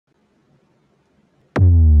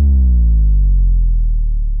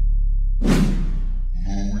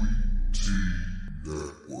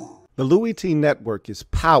The Louie T Network is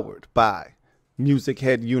powered by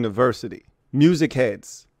MusicHead University.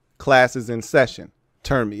 MusicHeads, classes in session.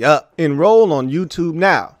 Turn me up. Enroll on YouTube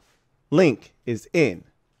now. Link is in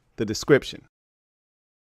the description.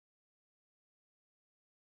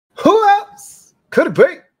 Who else could it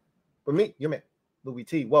be but me, your man, Louie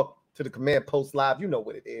T? Welcome to the Command Post Live. You know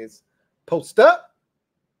what it is. Post up.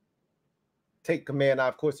 Take command. I,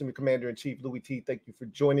 of course, am your Commander-in-Chief, Louie T. Thank you for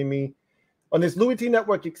joining me on this Louie T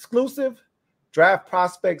Network exclusive Draft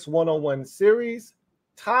Prospects 101 series,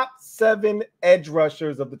 top 7 edge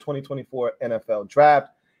rushers of the 2024 NFL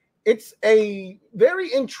Draft. It's a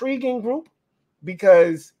very intriguing group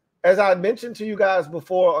because, as I mentioned to you guys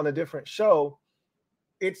before on a different show,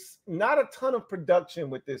 it's not a ton of production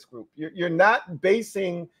with this group. You're not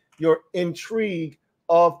basing your intrigue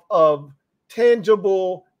off of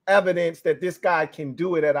tangible evidence that this guy can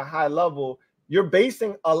do it at a high level. You're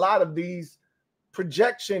basing a lot of these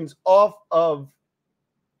projections off of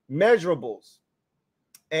measurables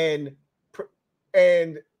and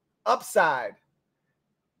upside,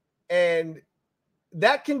 and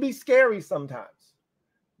that can be scary sometimes.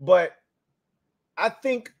 But I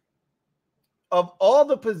think of all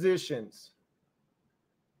the positions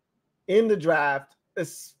in the draft,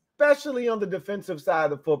 especially on the defensive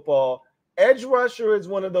side of football, edge rusher is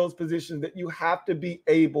one of those positions that you have to be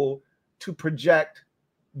able to project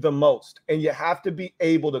the most, and you have to be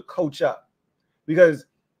able to coach up, because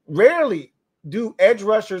rarely do edge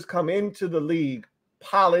rushers come into the league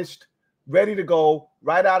polished, ready to go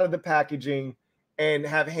right out of the packaging, and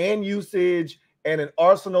have hand usage and an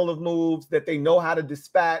arsenal of moves that they know how to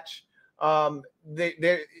dispatch.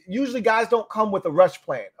 They're usually guys don't come with a rush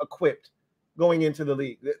plan equipped going into the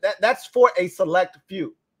league. That's for a select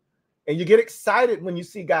few. And you get excited when you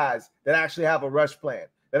see guys that actually have a rush plan,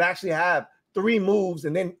 that actually have 3 moves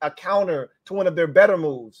and then a counter to one of their better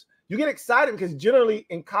moves. You get excited because generally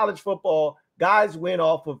in college football, guys win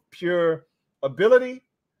off of pure ability,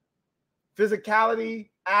 physicality,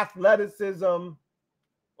 athleticism,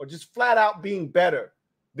 or just flat out being better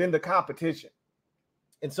than the competition.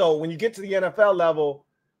 And so when you get to the NFL level,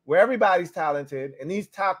 where everybody's talented and these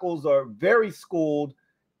tackles are very schooled,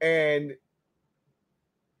 and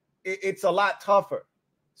it's a lot tougher.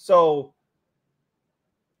 So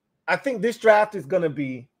I think this draft is going to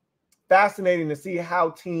be fascinating to see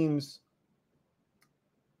how teams,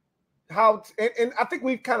 and I think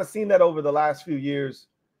we've kind of seen that over the last few years.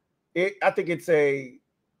 I think it's a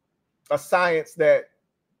science that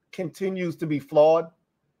continues to be flawed,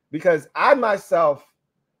 because I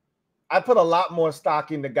put a lot more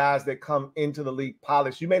stock in the guys that come into the league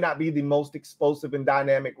polished. You may not be the most explosive and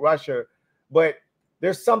dynamic rusher, but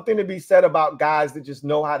there's something to be said about guys that just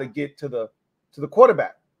know how to get to the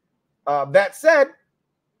quarterback. That said,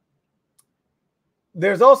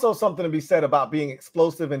 there's also something to be said about being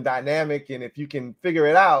explosive and dynamic, and if you can figure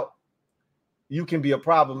it out, you can be a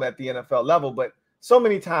problem at the NFL level. But so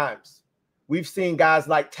many times we've seen guys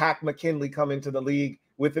like Tack McKinley come into the league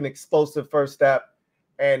with an explosive first step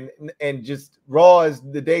and just raw as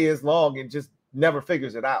the day is long and just never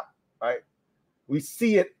figures it out, right? We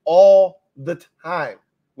see it all the time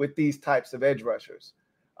with these types of edge rushers.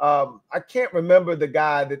 I can't remember the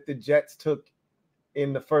guy that the Jets took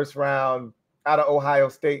in the first round out of Ohio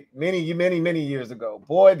State many years ago.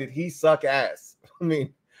 Boy, did he suck ass. I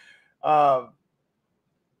mean,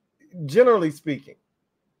 generally speaking,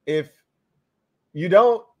 if you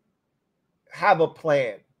don't have a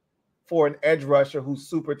plan for an edge rusher who's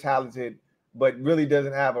super talented but really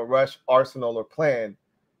doesn't have a rush arsenal or plan,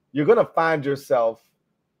 you're going to find yourself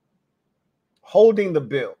holding the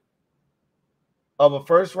bill of a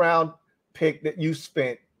first-round pick that you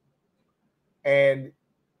spent, and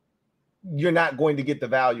you're not going to get the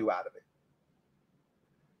value out of it.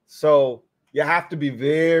 So you have to be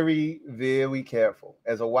very, very careful.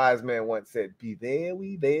 As a wise man once said, be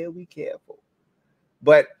very, very careful.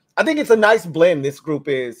 But I think it's a nice blend, this group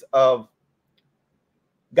is, of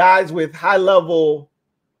guys with high-level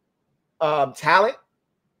talent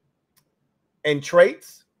and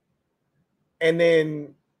traits, and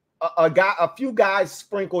then a few guys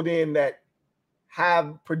sprinkled in that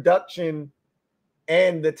have production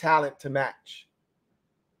and the talent to match.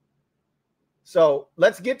 So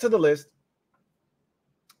let's get to the list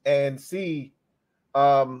and see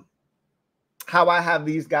how I have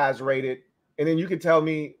these guys rated. And then you can tell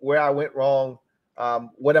me where I went wrong,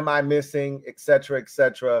 what am I missing, et cetera,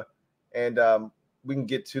 and we can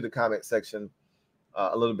get to the comment section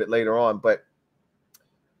a little bit later on. But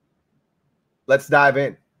let's dive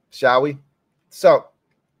in, shall we? So,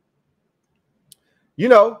 you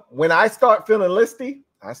know, when I start feeling listy,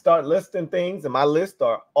 I start listing things, and my lists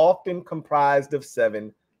are often comprised of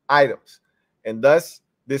 7 items. And thus,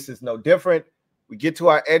 this is no different. We get to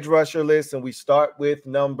our edge rusher list, and we start with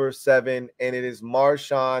number 7, and it is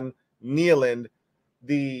Marshawn Kneeland,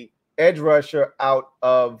 the edge rusher out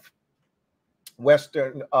of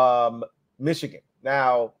Western Michigan.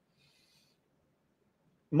 Now,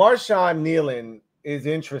 Marshawn Kneeland is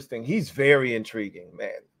interesting. He's very intriguing,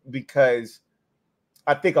 man, because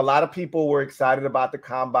I think a lot of people were excited about the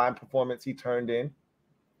combine performance he turned in.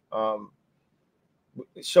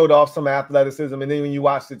 Showed off some athleticism, and then when you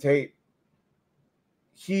watch the tape,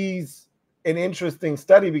 he's an interesting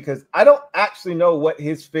study because I don't actually know what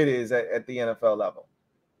his fit is at the NFL level.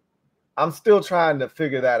 I'm still trying to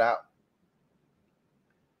figure that out.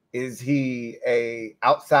 Is he a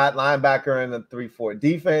outside linebacker in a 3-4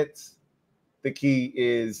 defense? I think he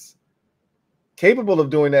is capable of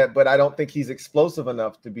doing that, but I don't think he's explosive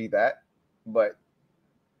enough to be that. But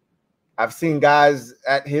I've seen guys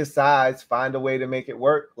at his size find a way to make it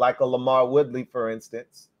work, like a Lamar Woodley, for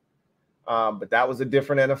instance. But that was a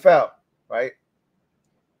different NFL, right?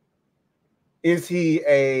 Is he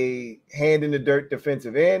a hand-in-the-dirt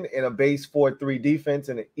defensive end in a base 4-3 defense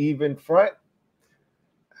and an even front?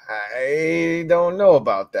 I don't know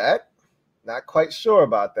about that. Not quite sure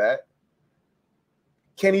about that.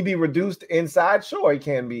 Can he be reduced inside? Sure, he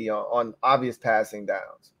can be on obvious passing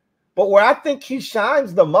downs. But where I think he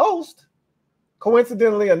shines the most,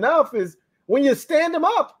 coincidentally enough, is when you stand him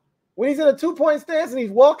up. When he's in a 2-point stance and he's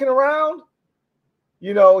walking around,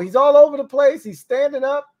 you know, he's all over the place. He's standing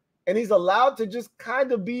up, and he's allowed to just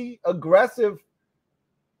kind of be aggressive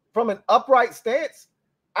from an upright stance.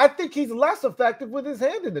 I think he's less effective with his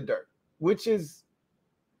hand in the dirt, which is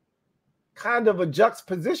kind of a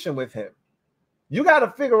juxtaposition with him. You got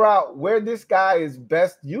to figure out where this guy is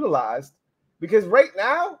best utilized, because right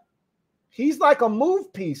now he's like a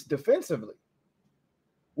move piece defensively,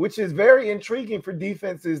 which is very intriguing for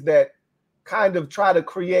defenses that kind of try to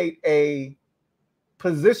create a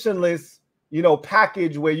positionless, you know,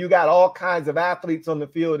 package where you got all kinds of athletes on the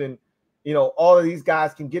field, and, you know, all of these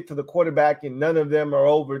guys can get to the quarterback and none of them are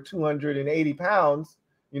over 280 pounds,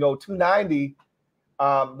 you know, 290,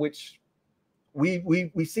 which we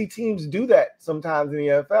see teams do that sometimes in the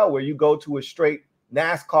NFL, where you go to a straight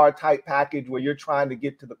NASCAR type package where you're trying to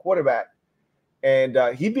get to the quarterback. And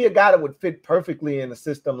he'd be a guy that would fit perfectly in a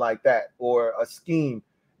system like that, or a scheme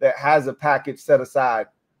that has a package set aside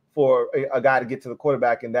for a guy to get to the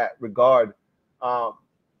quarterback in that regard.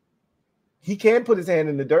 He can put his hand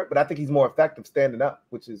in the dirt, but I think he's more effective standing up,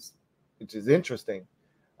 which is interesting.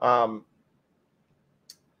 I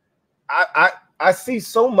see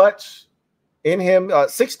so much in him.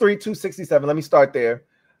 6'3", 267. Let me start there.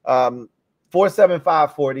 4'7",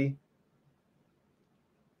 540.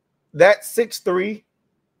 That 6'3"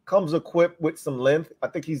 comes equipped with some length. I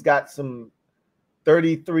think he's got some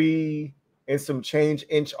 33 and some change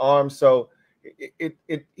inch arms. So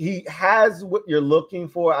he has what you're looking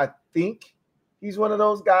for. I think he's one of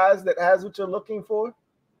those guys that has what you're looking for.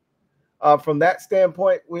 From that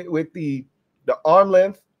standpoint, with the arm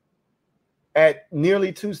length at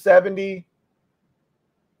nearly 270,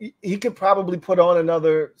 he could probably put on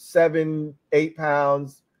another 7-8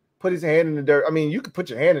 pounds, put his hand in the dirt. I mean, you could put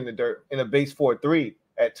your hand in the dirt in a base 4-3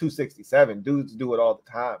 at 267. Dudes do it all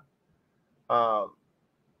the time.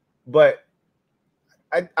 But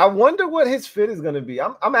I wonder what his fit is going to be.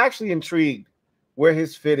 I'm actually intrigued where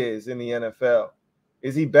his fit is in the NFL.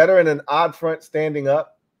 Is he better in an odd front standing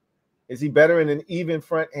up? Is he better in an even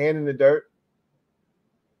front hand in the dirt?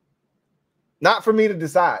 Not for me to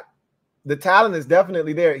decide. The talent is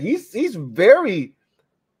definitely there. He's very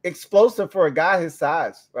explosive for a guy his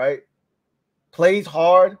size, right? Plays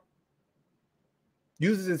hard,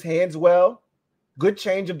 uses his hands well, good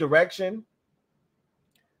change of direction.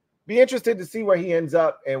 Be interested to see where he ends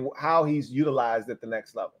up and how he's utilized at the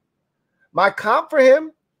next level. My comp for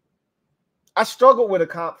him, I struggled with a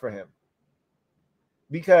comp for him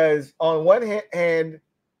because on one hand,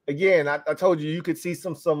 again, I told you could see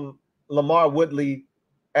some Lamar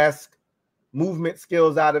Woodley-esque movement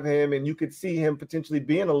skills out of him, and you could see him potentially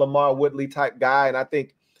being a Lamar Woodley type guy. And I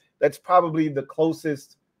think that's probably the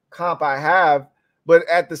closest comp I have. But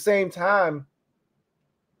at the same time,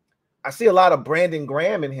 I see a lot of Brandon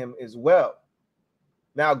Graham in him as well.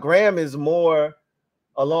 Now, Graham is more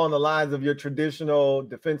along the lines of your traditional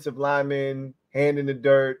defensive lineman, hand in the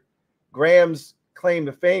dirt. Graham's claim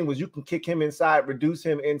to fame was you can kick him inside, reduce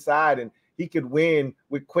him inside, and he could win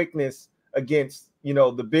with quickness against, you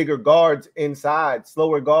know, the bigger guards inside,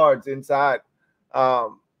 slower guards inside.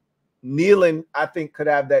 Kneeland, I think, could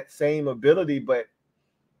have that same ability, but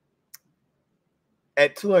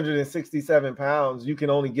at 267 pounds, you can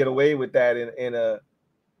only get away with that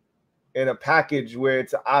in a package where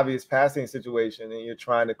it's an obvious passing situation and you're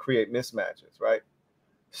trying to create mismatches, right?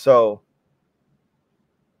 So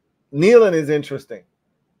kneeling is interesting.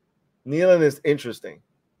 Kneeling is interesting.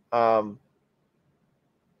 I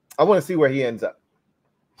want to see where he ends up.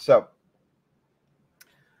 So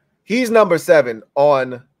he's number 7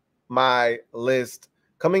 on my list.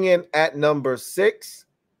 Coming in at number 6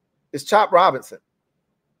 is Chop Robinson.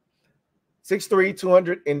 6'3",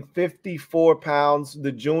 254 pounds.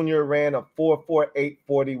 The junior ran a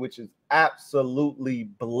 4.48 which is absolutely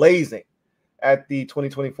blazing at the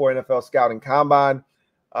 2024 NFL Scouting Combine.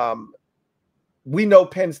 We know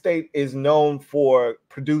Penn State is known for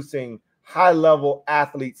producing high-level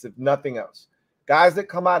athletes, if nothing else. Guys that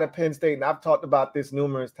come out of Penn State, and I've talked about this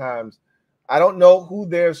numerous times, I don't know who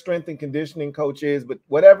their strength and conditioning coach is, but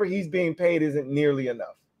whatever he's being paid isn't nearly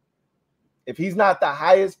enough. If he's not the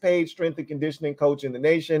highest paid strength and conditioning coach in the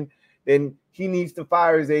nation, then he needs to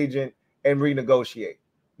fire his agent and renegotiate,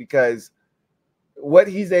 because what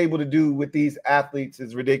he's able to do with these athletes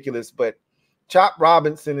is ridiculous. But Chop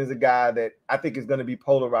Robinson is a guy that I think is going to be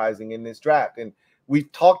polarizing in this draft. And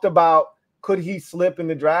we've talked about, could he slip in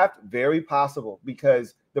the draft? Very possible,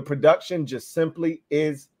 because the production just simply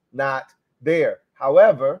is not there.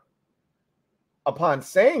 However, upon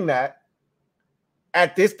saying that,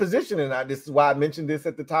 at this position, and this is why I mentioned this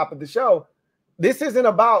at the top of the show, this isn't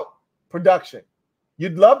about production.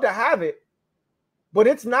 You'd love to have it, but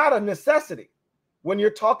it's not a necessity when you're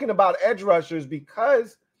talking about edge rushers,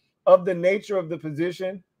 because of the nature of the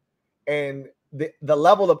position and the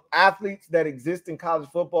level of athletes that exist in college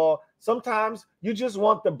football. Sometimes you just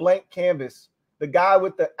want the blank canvas, the guy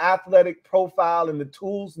with the athletic profile and the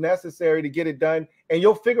tools necessary to get it done, and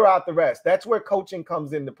you'll figure out the rest. That's where coaching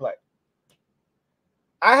comes into play.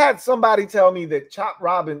 I had somebody tell me that Chop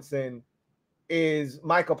Robinson is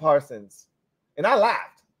Micah Parsons, and I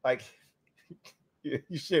laughed. Like, you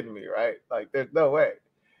shitting me, right? Like, there's no way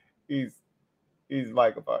he's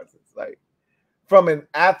Micah Parsons. Like, from an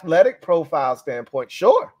athletic profile standpoint,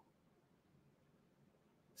 sure.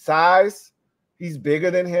 Size, he's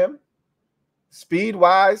bigger than him.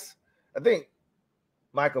 Speed-wise, I think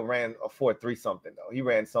Michael ran a 4.3 something, though. He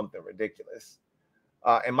ran something ridiculous.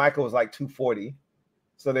 And Michael was like 240.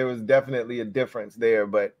 So there was definitely a difference there.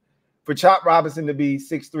 But for Chop Robinson to be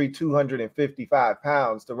 6'3", 255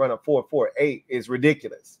 pounds to run a 4.48 is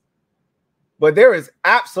ridiculous. But there is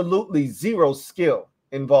absolutely zero skill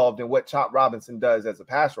involved in what Chop Robinson does as a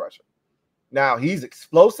pass rusher. Now, he's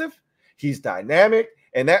explosive, he's dynamic,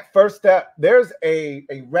 and that first step, there's a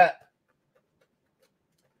rep.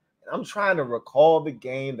 I'm trying to recall the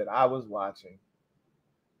game that I was watching.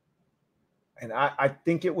 And I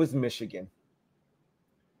think it was Michigan.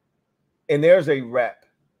 And there's a rep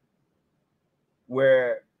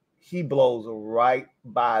where he blows right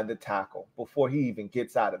by the tackle before he even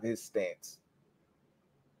gets out of his stance.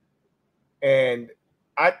 And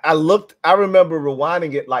I remember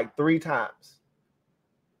rewinding it like 3 times,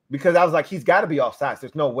 because I was like, he's got to be offsides.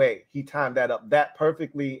 There's no way he timed that up that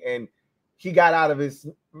perfectly. And he got out of his,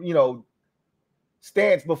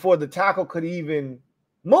 stance before the tackle could even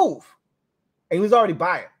move. And he was already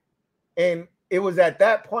by him. And it was at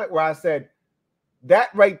that point where I said, that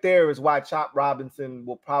right there is why Chop Robinson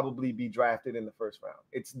will probably be drafted in the first round.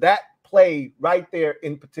 It's that play right there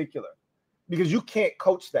in particular, because you can't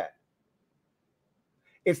coach that.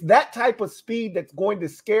 It's that type of speed that's going to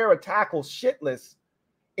scare a tackle shitless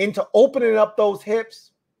into opening up those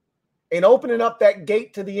hips and opening up that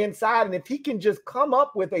gate to the inside. And if he can just come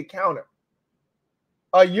up with a counter,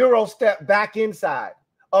 a Euro step back inside,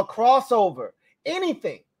 a crossover,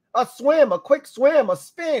 anything, a swim, a quick swim, a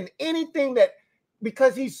spin, anything that,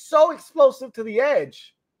 because he's so explosive to the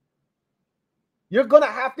edge, you're going to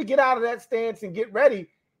have to get out of that stance and get ready.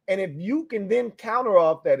 And if you can then counter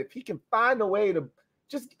off that, if he can find a way to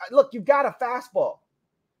just, look, you've got a fastball.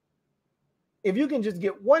 If you can just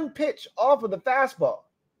get one pitch off of the fastball,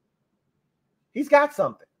 he's got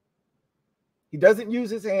something. He doesn't use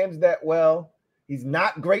his hands that well. He's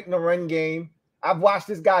not great in the run game. I've watched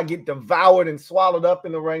this guy get devoured and swallowed up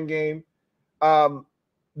in the run game.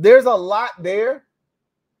 There's a lot there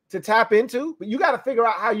to tap into, but you got to figure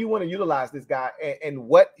out how you want to utilize this guy and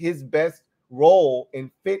what his best role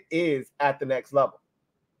and fit is at the next level.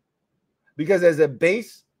 Because as a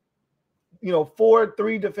base,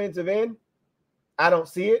 4-3 defensive end, I don't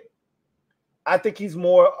see it. I think he's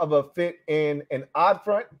more of a fit in an odd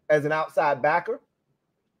front as an outside backer.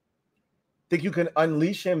 Think you can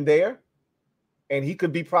unleash him there, and he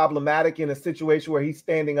could be problematic in a situation where he's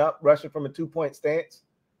standing up, rushing from a 2-point stance.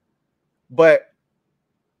 But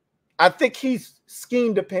I think he's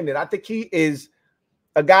scheme dependent. I think he is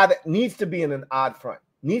a guy that needs to be in an odd front,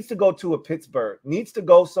 needs to go to a Pittsburgh, needs to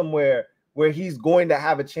go somewhere where he's going to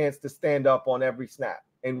have a chance to stand up on every snap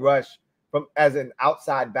and rush from as an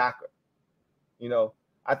outside backer. You know,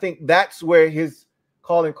 I think that's where his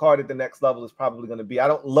calling card at the next level is probably going to be. I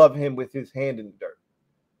don't love him with his hand in the dirt.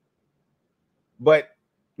 But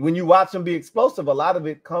when you watch him be explosive, a lot of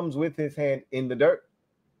it comes with his hand in the dirt.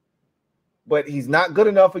 But he's not good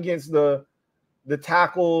enough against the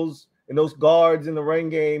tackles and those guards in the run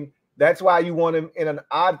game. That's why you want him in an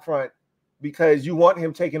odd front, because you want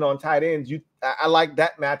him taking on tight ends. I like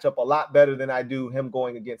that matchup a lot better than I do him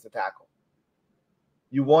going against a tackle.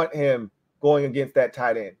 You want him going against that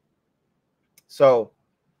tight end. So,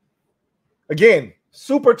 again,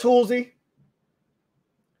 super toolsy,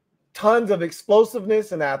 tons of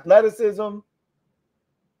explosiveness and athleticism,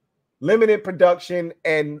 limited production,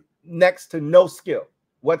 and next to no skill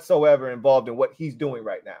whatsoever involved in what he's doing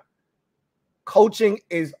right now. Coaching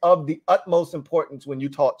is of the utmost importance when you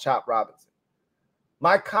talk Chop Robinson.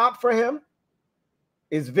 My comp for him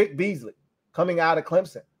is Vic Beasley coming out of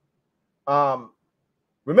Clemson.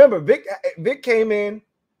 Remember, Vic came in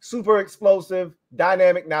super explosive,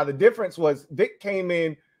 dynamic. Now, the difference was Vic came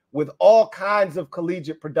in with all kinds of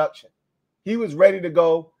collegiate production. He was ready to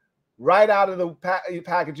go right out of the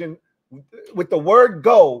packaging. With the word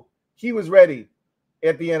go, he was ready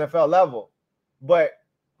at the NFL level. But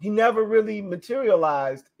he never really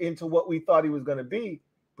materialized into what we thought he was going to be.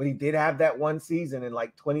 But he did have that one season in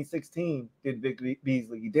like 2016, did Vic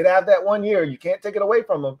Beasley. He did have that 1 year. You can't take it away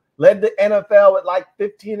from him. Led the NFL at like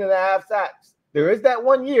 15 and a half sacks. There is that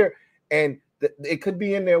 1 year, and it could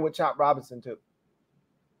be in there with Chop Robinson too.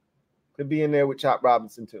 Could be in there with Chop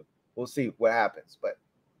Robinson too. We'll see what happens. But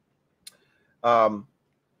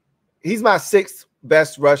he's my 6th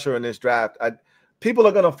best rusher in this draft. People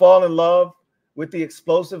are going to fall in love with the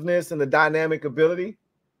explosiveness and the dynamic ability.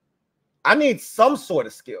 I need some sort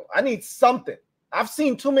of skill. I need something. I've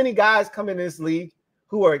seen too many guys come in this league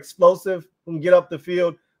who are explosive, who can get up the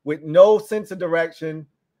field with no sense of direction,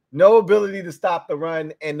 no ability to stop the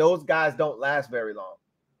run, and those guys don't last very long.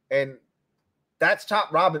 And that's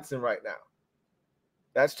Chop Robinson right now.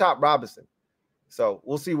 That's Chop Robinson. So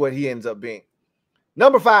we'll see what he ends up being.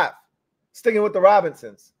 Number 5, sticking with the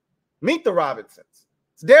Robinsons. Meet the Robinsons.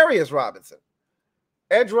 It's Darius Robinson.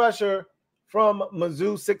 Edge rusher from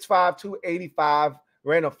Mizzou, 6'5", 285,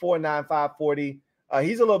 ran a 4.95 40.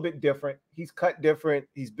 He's a little bit different. He's cut different.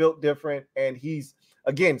 He's built different. And he's,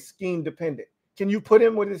 again, scheme dependent. Can you put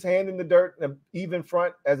him with his hand in the dirt and an even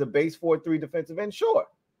front as a base 4-3 defensive end? Sure.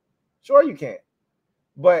 Sure you can.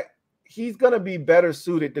 But he's going to be better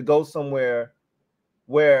suited to go somewhere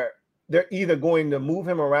where they're either going to move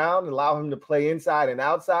him around, allow him to play inside and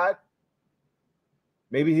outside.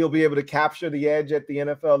 Maybe he'll be able to capture the edge at the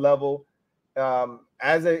NFL level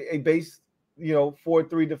as a base,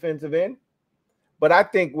 4-3 defensive end. But I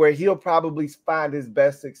think where he'll probably find his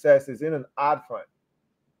best success is in an odd front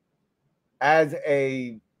as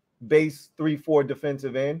a base 3-4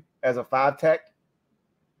 defensive end, as a 5 tech,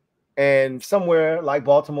 and somewhere like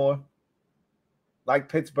Baltimore, like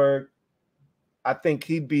Pittsburgh. I think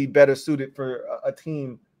he'd be better suited for a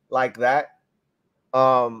team like that.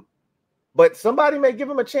 But somebody may give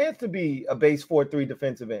him a chance to be a base 4-3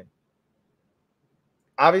 defensive end.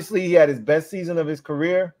 Obviously, he had his best season of his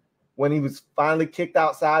career when he was finally kicked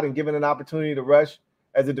outside and given an opportunity to rush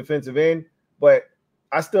as a defensive end. But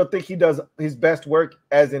I still think he does his best work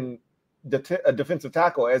as a defensive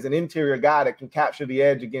tackle, as an interior guy that can capture the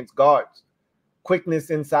edge against guards, quickness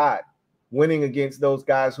inside, winning against those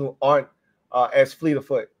guys who aren't as fleet of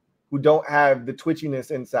foot, who don't have the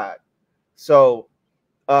twitchiness inside. So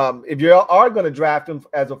if you are going to draft him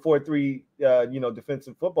as a 4-3,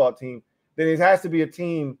 defensive football team, then it has to be a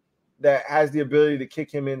team that has the ability to kick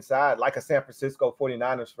him inside, like a San Francisco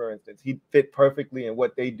 49ers, for instance. He'd fit perfectly in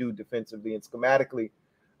what they do defensively and schematically.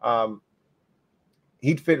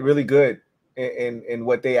 He'd fit really good in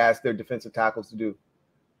what they ask their defensive tackles to do.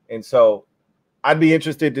 And so I'd be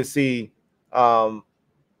interested to see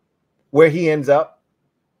where he ends up.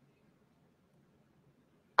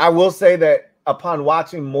 I will say that upon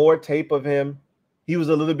watching more tape of him, he was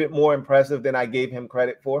a little bit more impressive than I gave him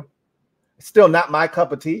credit for. Still not my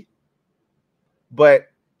cup of tea, but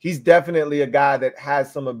he's definitely a guy that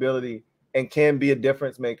has some ability and can be a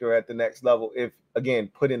difference maker at the next level if, again,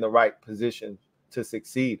 put in the right position to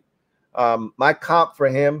succeed. My comp for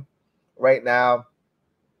him right now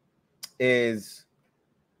is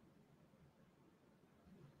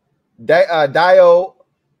Dayo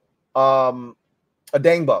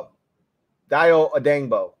Adangbo. Dayo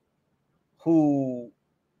Adangbo, who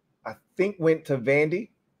I think went to Vandy,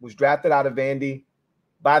 was drafted out of Vandy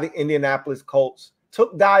by the Indianapolis Colts.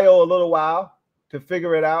 Took Dio a little while to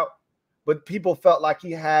figure it out, but people felt like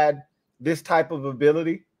he had this type of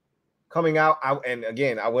ability coming out. And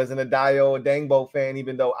again, I wasn't a Dio Odangbo fan,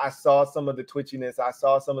 even though I saw some of the twitchiness, I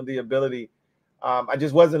saw some of the ability. I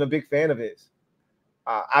just wasn't a big fan of his.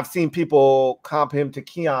 I've seen people comp him to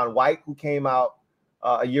Keon White, who came out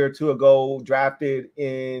a year or two ago, drafted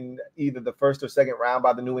in either the first or second round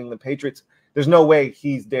by the New England Patriots. There's no way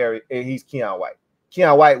he's Keon White.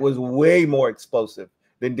 Keon White was way more explosive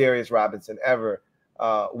than Darius Robinson ever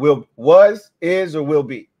is, or will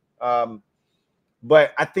be.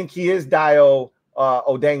 But I think he is Dio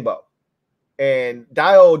Odangbo. And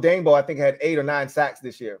Dio Odangbo, I think, had 8 or 9 sacks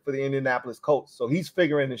this year for the Indianapolis Colts. So he's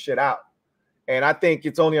figuring the shit out. And I think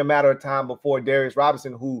it's only a matter of time before Darius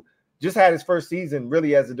Robinson, who just had his first season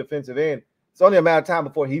really as a defensive end, it's only a matter of time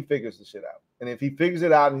before he figures the shit out. And if he figures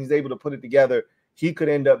it out and he's able to put it together, he could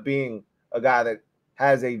end up being a guy that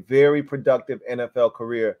has a very productive NFL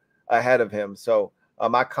career ahead of him. So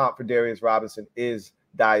my comp for Darius Robinson is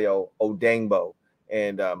Dio Odangbo.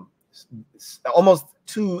 And almost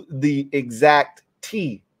to the exact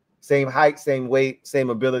T, same height, same weight, same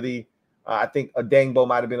ability. I think Odangbo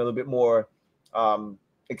might have been a little bit more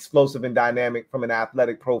explosive and dynamic from an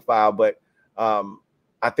athletic profile, but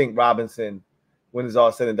I think Robinson, when it's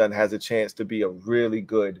all said and done, has a chance to be a really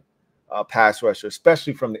good pass rusher,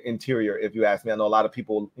 especially from the interior. If you ask me, I know a lot of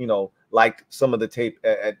people, liked some of the tape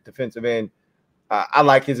at defensive end. I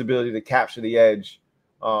like his ability to capture the edge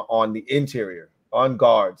on the interior, on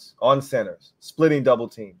guards, on centers, splitting double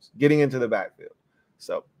teams, getting into the backfield.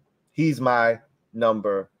 So he's my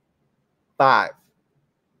number 5.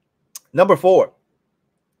 Number 4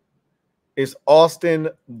 is Austin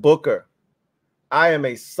Booker. I am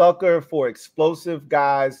a sucker for explosive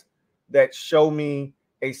guys that show me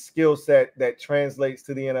a skill set that translates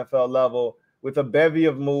to the NFL level with a bevy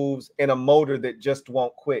of moves and a motor that just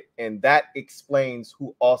won't quit. And that explains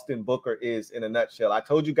who Austin Booker is in a nutshell. I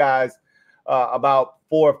told you guys about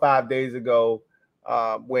 4 or 5 days ago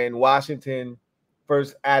when Washington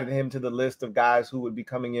first added him to the list of guys who would be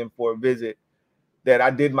coming in for a visit, that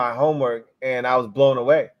I did my homework and I was blown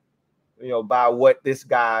away, by what this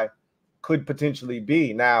guy could potentially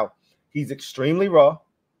be. Now, he's extremely raw,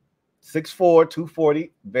 6'4",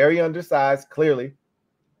 240, very undersized, clearly.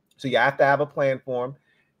 So you have to have a plan for him.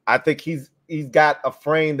 I think he's got a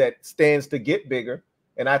frame that stands to get bigger,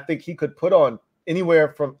 and I think he could put on anywhere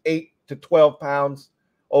from 8 to 12 pounds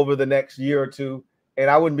over the next year or two.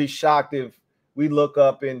 And I wouldn't be shocked if we look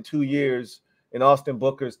up in 2 years and Austin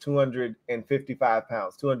Booker's 255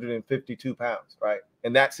 pounds, 252 pounds, right?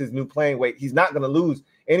 And that's his new playing weight. He's not going to lose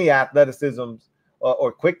any athleticism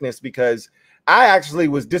or quickness, because I actually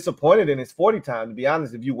was disappointed in his 40 time, to be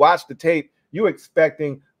honest. If you watch the tape, you're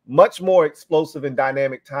expecting much more explosive and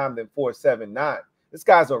dynamic time than 4.79. This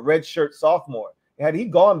guy's a redshirt sophomore. Had he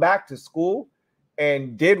gone back to school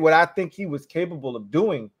and did what I think he was capable of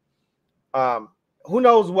doing, who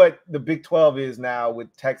knows what the Big 12 is now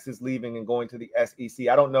with Texas leaving and going to the SEC.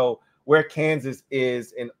 I don't know where Kansas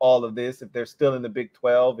is in all of this, if they're still in the Big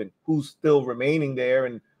 12 and who's still remaining there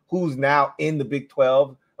and who's now in the Big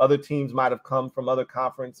 12. Other teams might have come from other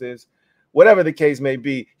conferences. Whatever the case may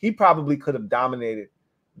be, he probably could have dominated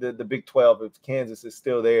the Big 12 if Kansas is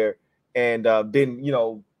still there and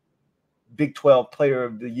been, Big 12 player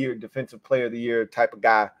of the year, defensive player of the year type of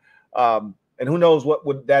guy. And who knows what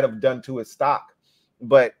would that have done to his stock.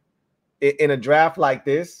 But in a draft like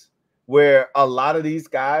this, where a lot of these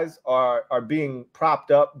guys are being propped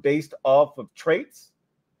up based off of traits,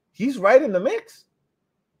 he's right in the mix.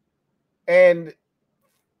 And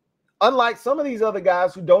unlike some of these other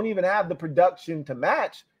guys who don't even have the production to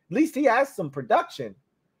match, at least he has some production.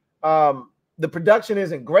 The production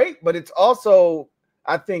isn't great, but it's also,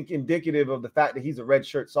 I think, indicative of the fact that he's a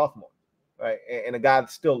redshirt sophomore, right? And a guy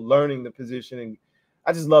that's still learning the position. And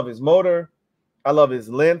I just love his motor. I love his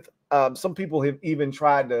length. Some people have even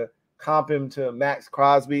tried to comp him to Max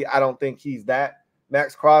Crosby. I don't think he's that.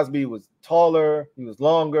 Max Crosby was taller. He was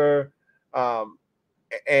longer.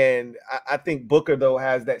 And I think Booker, though,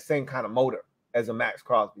 has that same kind of motor as a Max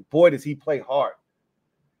Crosby. Boy, does he play hard.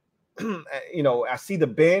 I see the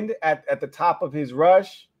bend at the top of his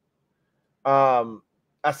rush.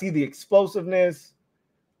 I see the explosiveness.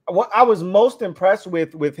 What I was most impressed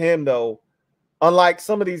with him, though, unlike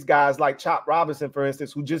some of these guys like Chop Robinson, for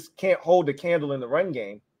instance, who just can't hold the candle in the run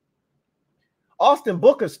game, Austin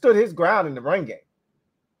Booker stood his ground in the run game.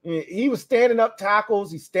 He was standing up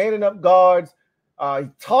tackles. He's standing up guards. He's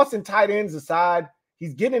tossing tight ends aside.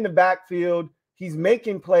 He's getting in the backfield. He's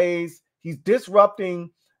making plays. He's disrupting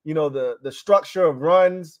you know, the structure of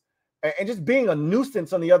runs and just being a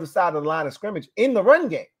nuisance on the other side of the line of scrimmage in the run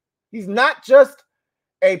game. He's not just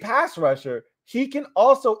a pass rusher. He can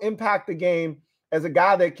also impact the game as a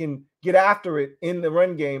guy that can get after it in the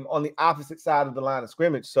run game on the opposite side of the line of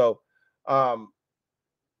scrimmage. So at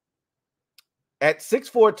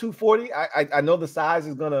 6'4", 240, I know the size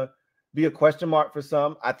is going to be a question mark for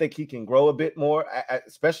some. I think he can grow a bit more,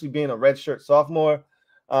 especially being a redshirt sophomore.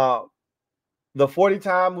 The 40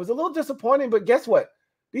 time was a little disappointing, but guess what?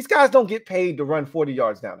 These guys don't get paid to run 40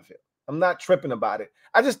 yards down the field. I'm not tripping about it.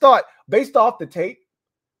 I just thought, based off the tape,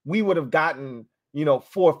 we would have gotten, you know,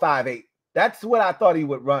 4.58. That's what I thought he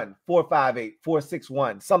would run, 4.58,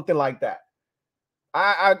 4.61, something like that.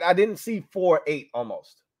 I didn't see 4.8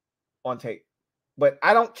 almost on tape. But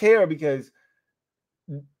I don't care because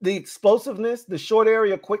the explosiveness, the short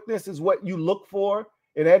area quickness is what you look for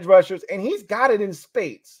in edge rushers, and he's got it in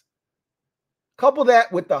spades. Couple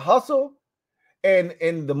that with the hustle and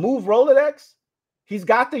the move Rolodex. He's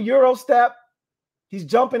got the Euro step. He's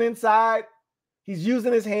jumping inside. He's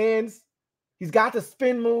using his hands. He's got the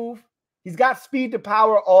spin move. He's got speed to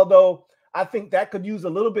power, although I think that could use a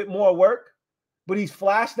little bit more work, but he's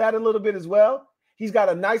flashed that a little bit as well. He's got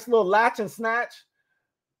a nice little latch and snatch.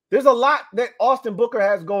 There's a lot that Austin Booker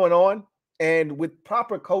has going on, and with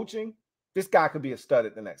proper coaching, this guy could be a stud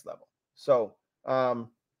at the next level. So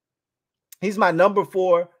he's my number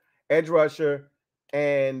 4 edge rusher,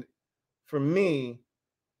 and for me,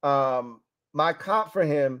 my comp for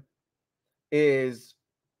him is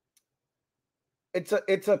it's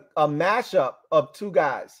a mashup of two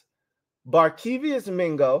guys. Barkevious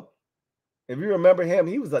Mingo, if you remember him,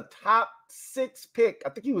 he was a top 6 pick. I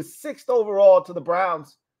think he was 6th overall to the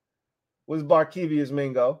Browns, was Barkevious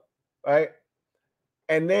Mingo, right?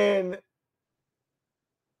 And then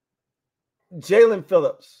Jalen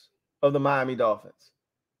Phillips of the Miami Dolphins,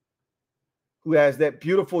 who has that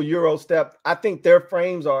beautiful Euro step. I think their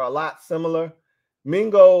frames are a lot similar.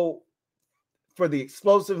 Mingo for the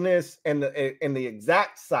explosiveness and the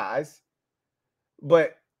exact size,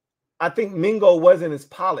 but I think Mingo wasn't as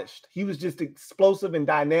polished. He was just explosive and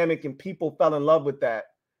dynamic, and people fell in love with that.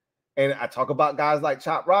 And I talk about guys like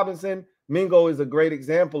Chop Robinson. Mingo is a great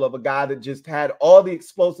example of a guy that just had all the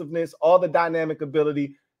explosiveness, all the dynamic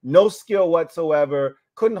ability, no skill whatsoever,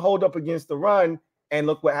 couldn't hold up against the run, and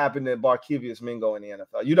look what happened to Barkevious Mingo in the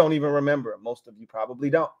NFL. You don't even remember him. Most of you probably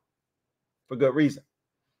don't, for good reason.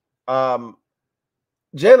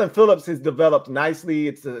 Jalen Phillips has developed nicely.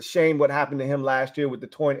 It's a shame what happened to him last year with the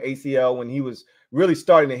torn ACL when he was really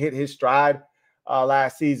starting to hit his stride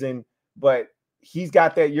last season. But he's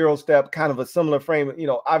got that Euro step, kind of a similar frame. You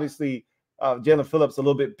know, obviously, Jalen Phillips a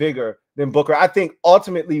little bit bigger than Booker. I think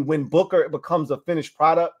ultimately when Booker becomes a finished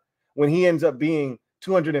product, when he ends up being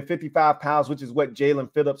 255 pounds, which is what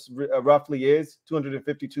Jalen Phillips roughly is,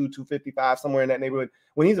 252, 255, somewhere in that neighborhood.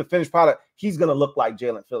 When he's a finished product, he's going to look like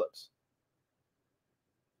Jalen Phillips.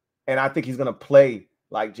 And I think he's going to play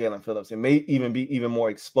like Jalen Phillips and may even be even more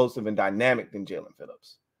explosive and dynamic than Jalen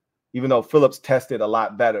Phillips, even though Phillips tested a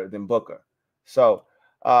lot better than Booker. So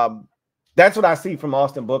that's what I see from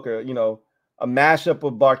Austin Booker, you know, a mashup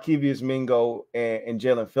of Barkevious Mingo and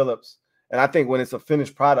Jalen Phillips. And I think when it's a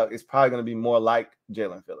finished product, it's probably going to be more like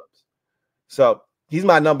Jalen Phillips. So he's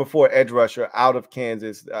my number 4 edge rusher out of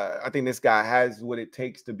Kansas. I think this guy has what it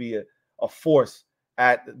takes to be a force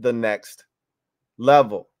at the next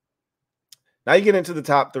level. Now you get into the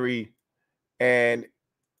top 3, and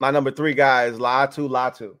my number 3 guy is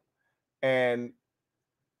Latu. And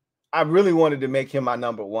I really wanted to make him my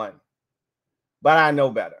number 1, but I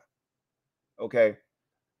know better. Okay.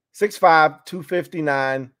 6'5",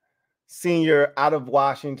 259, senior out of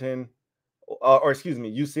Washington, or excuse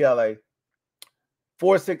me, UCLA,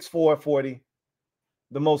 4'6", 40,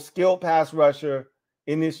 the most skilled pass rusher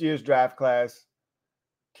in this year's draft class,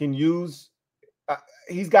 can use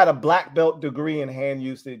he's got a black belt degree in hand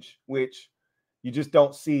usage, which you just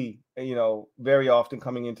don't see, you know, very often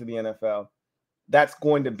coming into the NFL. That's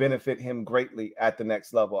going to benefit him greatly at the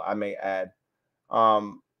next level, I may add.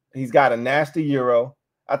 He's got a nasty Euro.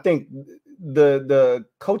 I think the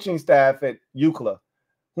coaching staff at UCLA,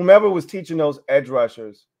 whomever was teaching those edge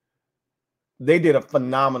rushers, they did a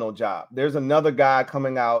phenomenal job. There's another guy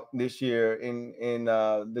coming out this year in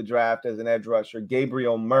the draft as an edge rusher,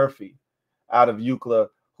 Gabriel Murphy, out of UCLA,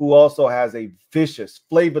 who also has a vicious,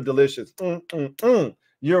 flavor delicious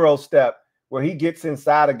Euro step where he gets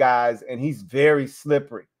inside of guys and he's very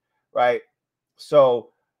slippery, right? So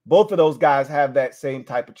both of those guys have that same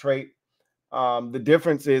type of trait. The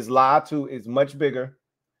difference is Latu is much bigger,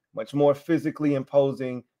 much more physically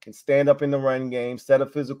imposing, can stand up in the run game, set a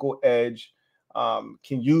physical edge.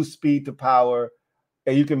 can use speed to power,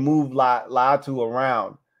 and you can move Latu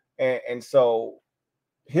around. And so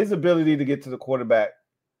his ability to get to the quarterback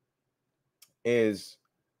is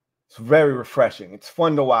very refreshing. It's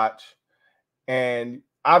fun to watch. And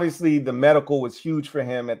obviously the medical was huge for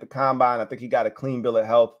him at the combine. I think he got a clean bill of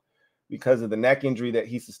health because of the neck injury that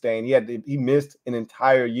he sustained. He missed an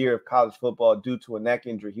entire year of college football due to a neck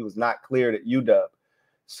injury. He was not cleared at UW.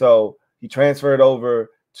 So he transferred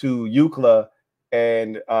over to UCLA,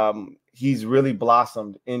 and he's really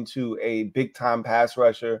blossomed into a big-time pass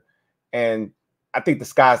rusher. And I think the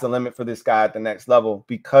sky's the limit for this guy at the next level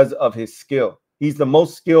because of his skill. He's the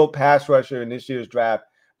most skilled pass rusher in this year's draft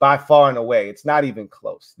by far and away. It's not even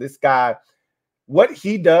close. This guy, what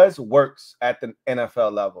he does works at the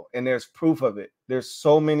NFL level, and there's proof of it. There's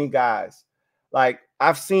so many guys. Like,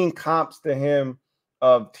 I've seen comps to him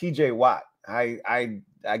of TJ Watt. I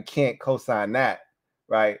can't co-sign that,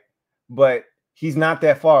 right? But he's not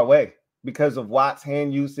that far away because of Watt's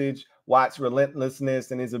hand usage, Watt's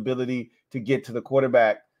relentlessness, and his ability to get to the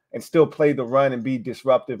quarterback and still play the run and be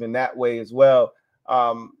disruptive in that way as well.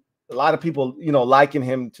 A lot of people, liken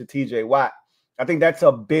him to TJ Watt. I think that's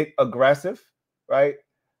a bit aggressive, right?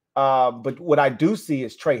 But what I do see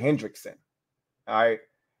is Trey Hendrickson, all right?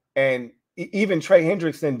 And even Trey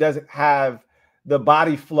Hendrickson doesn't have the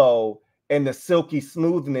body flow and the silky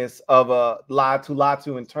smoothness of a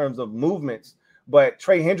Latu in terms of movements. But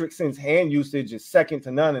Trey Hendrickson's hand usage is second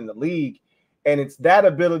to none in the league. And it's that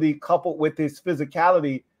ability coupled with his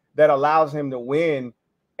physicality that allows him to win.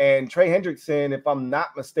 And Trey Hendrickson, if I'm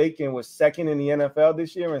not mistaken, was second in the NFL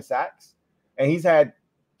this year in sacks. And he's had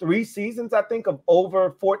 3 seasons, I think, of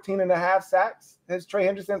over 14.5 sacks. Has Trey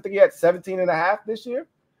Hendrickson, I think he had 17.5 this year,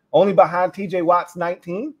 only behind TJ Watt's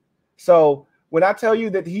 19. So when I tell you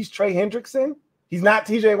that he's Trey Hendrickson, he's not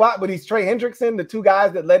TJ Watt, but he's Trey Hendrickson, the 2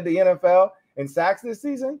 guys that led the NFL in sacks this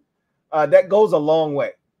season, that goes a long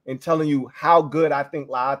way in telling you how good I think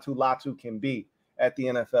Latu can be at the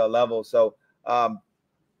NFL level. So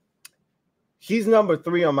he's number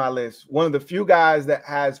 3 on my list. One of the few guys that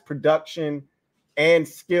has production and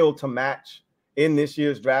skill to match in this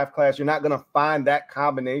year's draft class. You're not going to find that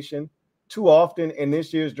combination too often in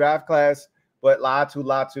this year's draft class, but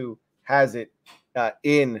Latu has it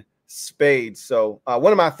in spades. So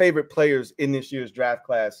one of my favorite players in this year's draft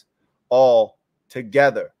class all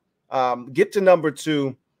together. Get to number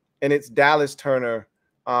 2, and it's Dallas Turner,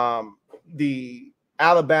 the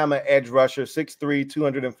Alabama edge rusher, 6'3",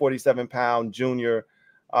 247-pound junior,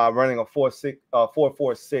 running a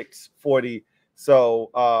 4.46 40. So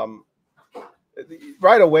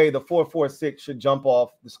right away, the 4.46 should jump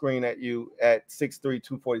off the screen at you at 6'3",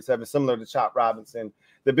 247, similar to Chop Robinson.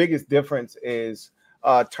 The biggest difference is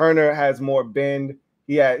Turner has more bend.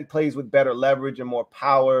 He plays with better leverage and more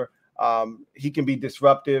power. He can be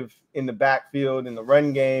disruptive in the backfield, in the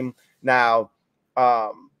run game. Now,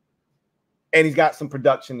 and he's got some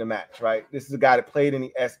production to match, right? This is a guy that played in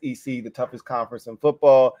the SEC, the toughest conference in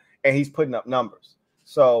football, and he's putting up numbers.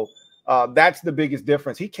 So that's the biggest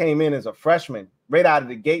difference. He came in as a freshman right out of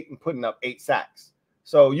the gate and putting up 8 sacks.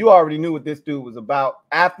 So you already knew what this dude was about.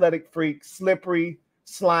 Athletic freak, slippery,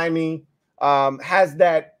 slimy, has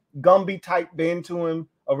that Gumby type bend to him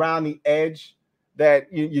around the edge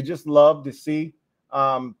that you just love to see.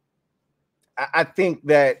 I think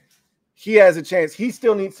that he has a chance. He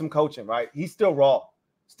still needs some coaching, right? He's still raw.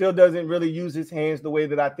 Still doesn't really use his hands the way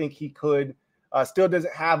that I think he could. Still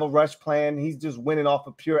doesn't have a rush plan. He's just winning off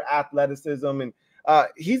of pure athleticism. And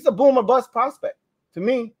he's a boom or bust prospect to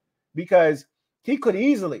me because he could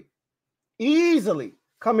easily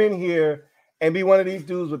come in here and be one of these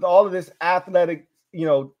dudes with all of this athletic,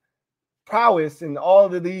 prowess and all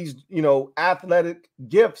of these, athletic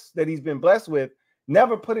gifts that he's been blessed with,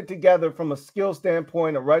 never put it together from a skill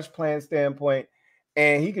standpoint, a rush plan standpoint.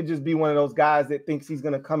 And he could just be one of those guys that thinks he's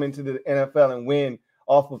going to come into the NFL and win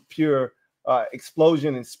off of pure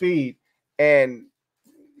explosion and speed. And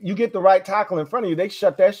you get the right tackle in front of you, they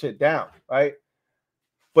shut that shit down, right?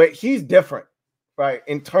 But he's different, right?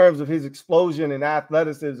 In terms of his explosion and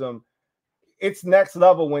athleticism, it's next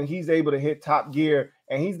level when he's able to hit top gear,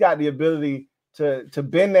 and he's got the ability to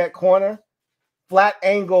bend that corner, flat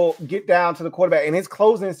angle, get down to the quarterback, and his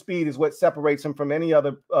closing speed is what separates him from any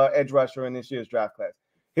other edge rusher in this year's draft class.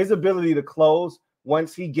 His ability to close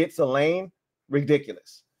once he gets a lane,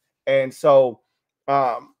 ridiculous. And so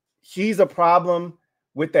he's a problem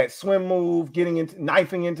with that swim move,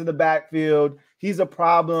 knifing into the backfield. He's a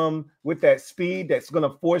problem with that speed that's going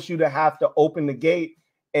to force you to have to open the gate.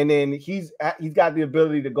 And then he's got the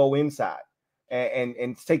ability to go inside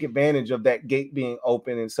and take advantage of that gate being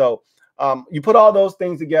open. And so You put all those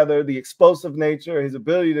things together, the explosive nature, his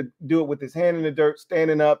ability to do it with his hand in the dirt,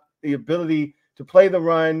 standing up, the ability to play the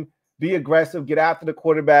run, be aggressive, get after the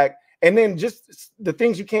quarterback, and then just the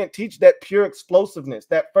things you can't teach, that pure explosiveness,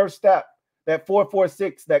 that first step, that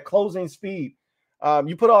 4.46, that closing speed.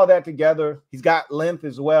 You put all that together. He's got length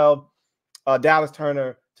as well. Dallas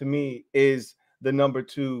Turner, to me, is the number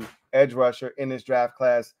 2 edge rusher in this draft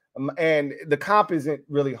class. And the comp isn't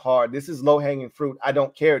really hard. This is low-hanging fruit. I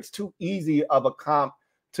don't care. It's too easy of a comp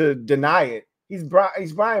to deny it. He's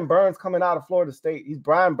Brian Burns coming out of Florida State. He's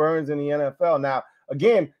Brian Burns in the NFL. Now,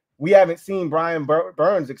 again, we haven't seen Brian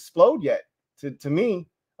Burns explode yet, to me,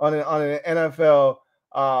 on an NFL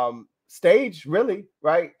stage, really,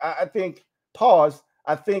 right? I think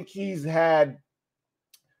he's had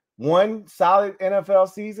one solid NFL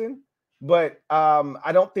season, but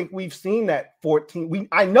I don't think we've seen that 14.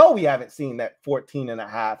 I know we haven't seen that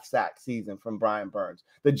 14.5 sack season from Brian Burns.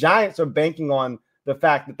 The Giants are banking on the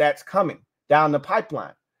fact that that's coming down the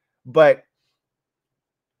pipeline, but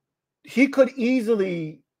he could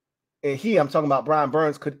easily, I'm talking about Brian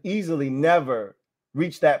Burns, could easily never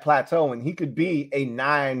reach that plateau, and he could be a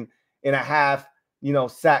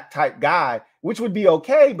 9.5, sack type guy, which would be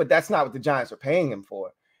okay, but that's not what the Giants are paying him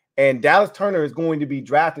for. And Dallas Turner is going to be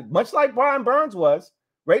drafted, much like Brian Burns was,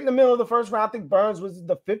 right in the middle of the first round. I think Burns was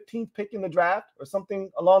the 15th pick in the draft or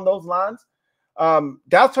something along those lines.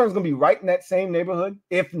 Dallas Turner is going to be right in that same neighborhood.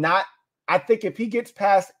 If not, I think if he gets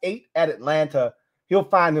past 8 at Atlanta, he'll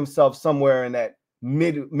find himself somewhere in that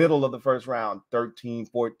middle of the first round, 13,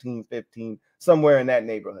 14, 15, somewhere in that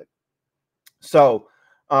neighborhood. So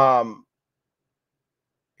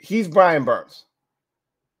he's Brian Burns.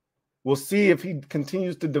 We'll see if he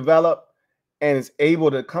continues to develop and is able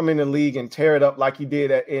to come in the league and tear it up like he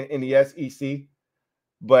did in the SEC.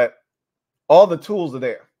 But all the tools are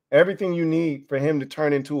there. Everything you need for him to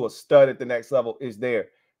turn into a stud at the next level is there.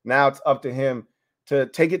 Now it's up to him to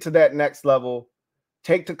take it to that next level,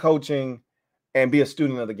 take to coaching, and be a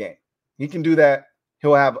student of the game. He can do that.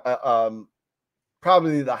 He'll have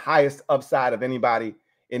probably the highest upside of anybody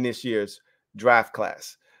in this year's draft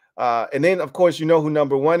class. And then, of course, you know who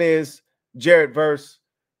number 1 is. Jarrett Verse,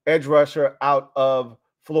 edge rusher out of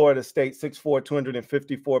Florida State, 6'4",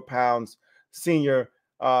 254 pounds, senior,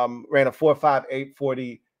 ran a 4.5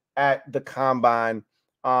 840 at the combine.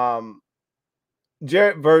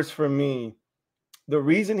 Jarrett Verse, for me, the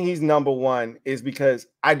reason he's number 1 is because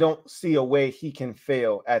I don't see a way he can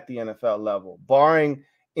fail at the NFL level, barring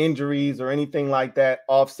injuries or anything like that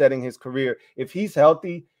offsetting his career. If he's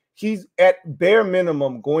healthy, he's at bare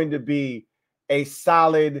minimum going to be a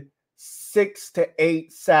solid 6 to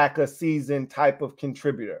 8 sack a season type of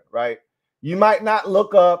contributor, right? You might not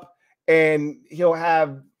look up and he'll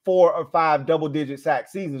have 4 or 5 double-digit sack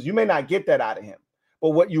seasons. You may not get that out of him.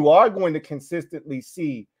 But what you are going to consistently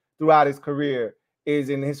see throughout his career is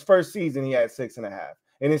in his first season, he had 6.5.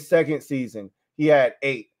 In his second season, he had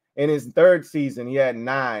 8. In his third season, he had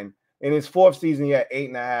 9. In his fourth season, he had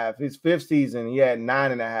 8.5. His fifth season, he had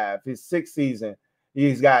 9.5. His sixth season,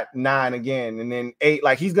 he's got 9 again. And then 8.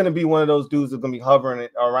 Like, he's going to be one of those dudes that's going to be hovering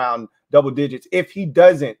around double digits if he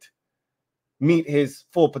doesn't meet his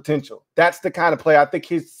full potential. That's the kind of player. I think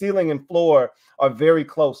his ceiling and floor are very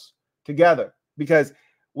close together, because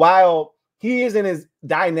while he isn't as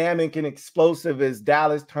dynamic and explosive as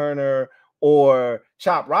Dallas Turner or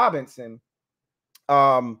Chop Robinson,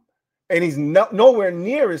 and he's nowhere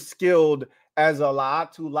near as skilled as a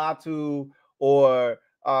Latu or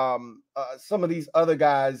some of these other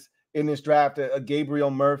guys in this draft, a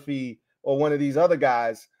Gabriel Murphy or one of these other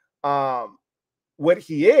guys. What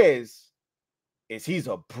he is he's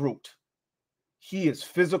a brute. He is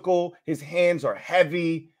physical. His hands are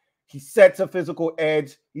heavy. He sets a physical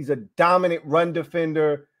edge. He's a dominant run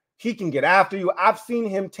defender. He can get after you. I've seen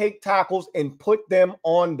him take tackles and put them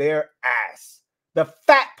on their ass, the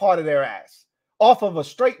fat part of their ass, off of a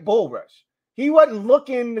straight bull rush. He wasn't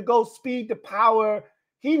looking to go speed to power.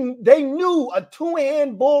 They knew a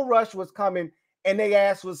 2-hand bull rush was coming, and their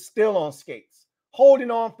ass was still on skates,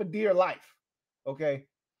 holding on for dear life. Okay?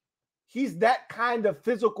 He's that kind of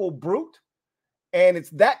physical brute. And it's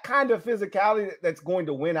that kind of physicality that's going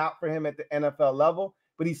to win out for him at the NFL level.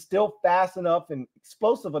 But he's still fast enough and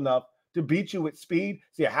explosive enough to beat you with speed.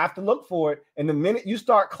 So you have to look for it. And the minute you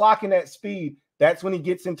start clocking that speed, that's when he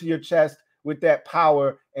gets into your chest with that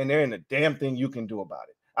power. And there ain't a damn thing you can do about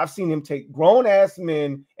it. I've seen him take grown-ass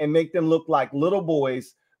men and make them look like little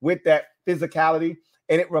boys with that physicality.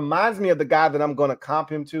 And it reminds me of the guy that I'm going to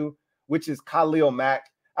comp him to, which is Khalil Mack.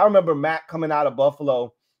 I remember Mack coming out of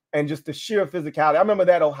Buffalo and just the sheer physicality. I remember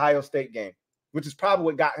that Ohio State game, which is probably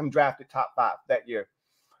what got him drafted top 5 that year.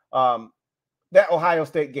 that Ohio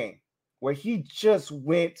State game where he just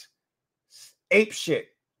went ape shit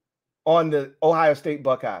on the Ohio State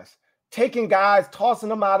Buckeyes, taking guys, tossing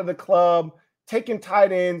them out of the club, taking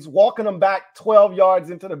tight ends, walking them back 12 yards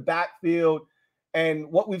into the backfield. And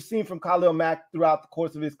what we've seen from Khalil Mack throughout the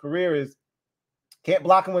course of his career is can't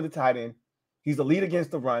block him with a tight end. He's elite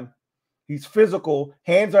against the run. He's physical.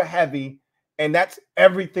 Hands are heavy. And that's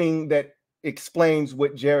everything that explains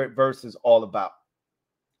what Jared Verse is all about.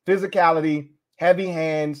 Physicality, heavy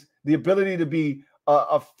hands, the ability to be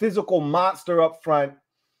a physical monster up front,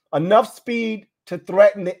 enough speed to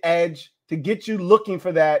threaten the edge, to get you looking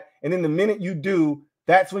for that. And then the minute you do,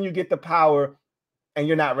 that's when you get the power and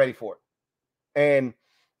you're not ready for it. And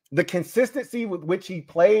the consistency with which he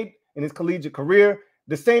played in his collegiate career,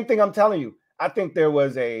 the same thing I'm telling you. I think there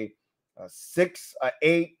was a 6, an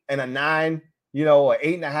 8, and a 9, you know, an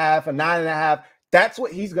 8.5, a 9.5. That's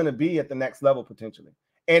what he's going to be at the next level potentially.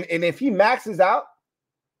 And if he maxes out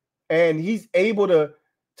and he's able to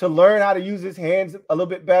learn how to use his hands a little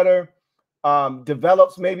bit better,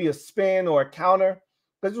 develops maybe a spin or a counter,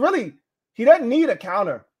 because really he doesn't need a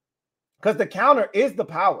counter because the counter is the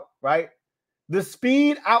power, right? The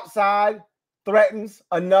speed outside threatens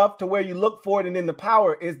enough to where you look for it, and then the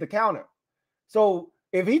power is the counter. So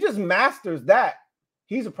if he just masters that,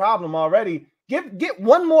 he's a problem already. Get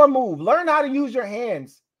one more move, learn how to use your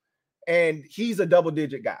hands, and he's a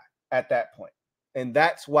double-digit guy at that point. And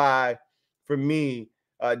that's why, for me,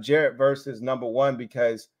 Jared Verse is number one,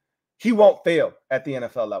 because he won't fail at the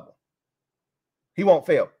NFL level. He won't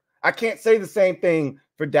fail. I can't say the same thing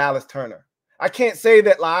for Dallas Turner. I can't say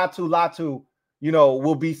that Latu, you know,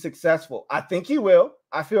 will be successful. I think he will.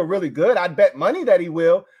 I feel really good. I'd bet money that he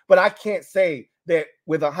will, but I can't say that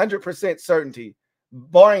with 100% certainty,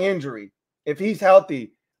 barring injury, if he's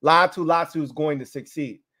healthy, Latu is going to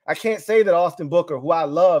succeed. I can't say that Austin Booker, who I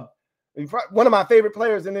love, one of my favorite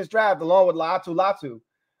players in this draft, along with Latu,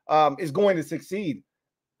 is going to succeed.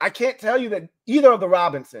 I can't tell you that either of the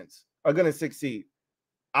Robinsons are going to succeed.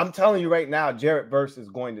 I'm telling you right now, Jared Verse is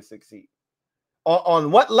going to succeed. On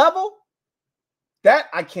what level? That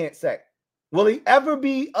I can't say. Will he ever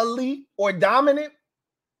be elite or dominant?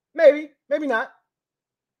 Maybe, maybe not.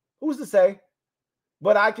 Who's to say?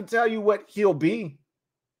 But I can tell you what he'll be.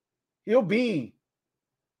 He'll be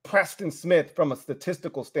Preston Smith from a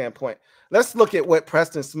statistical standpoint. Let's look at what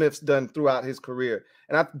Preston Smith's done throughout his career.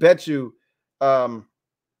 And I bet you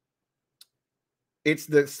it's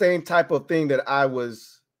the same type of thing that I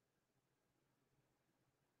was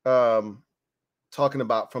talking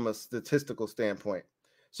about from a statistical standpoint.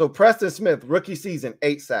 So Preston Smith, rookie season,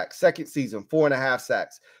 8 sacks. Second season, 4.5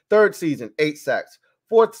 sacks. Third season, 8 sacks.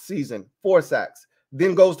 Fourth season, 4 sacks.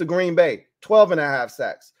 Then goes to Green Bay, 12.5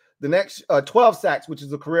 sacks. The next 12 sacks, which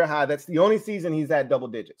is a career high. That's the only season he's had double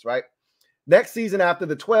digits, right? Next season after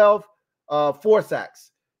the 12, 4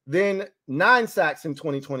 sacks. Then 9 sacks in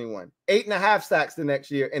 2021. 8.5 sacks the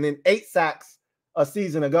next year. And then 8 sacks a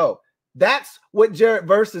season ago. That's what Jared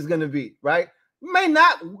Verse is going to be, right? May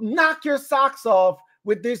not knock your socks off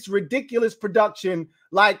with this ridiculous production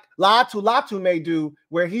like Latu may do,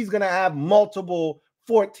 where he's going to have multiple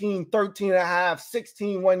 14, 13.5,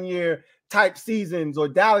 16 1-year type seasons, or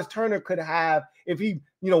Dallas Turner could have if he,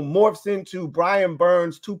 you know, morphs into Brian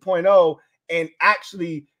Burns 2.0 and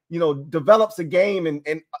actually, you know, develops a game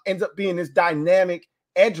and ends up being this dynamic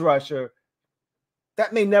edge rusher.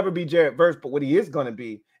 That may never be Jared Verse, but what he is going to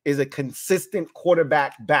be is a consistent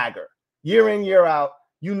quarterback bagger. Year in, year out,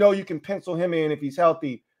 you know you can pencil him in if he's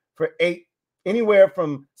healthy for anywhere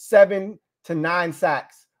from 7 to 9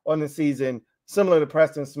 sacks on the season, similar to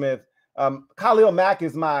Preston Smith. Khalil Mack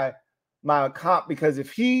is my comp, because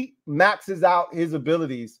if he maxes out his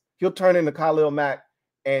abilities, he'll turn into Khalil Mack,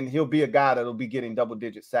 and he'll be a guy that'll be getting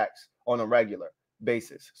double-digit sacks on a regular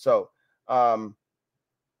basis. So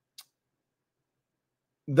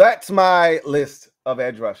that's my list of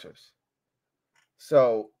edge rushers.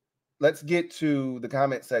 So let's get to the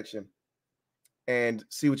comment section and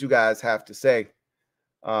see what you guys have to say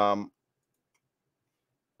about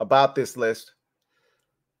this list.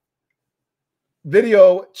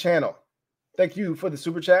 Video channel, thank you for the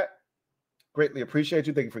super chat. Greatly appreciate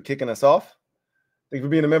you. Thank you for kicking us off. Thank you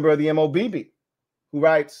for being a member of the MOBB, who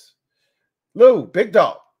writes, Lou, big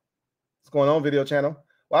dog. What's going on, video channel?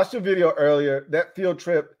 Watched your video earlier. That field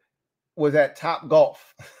trip was at Top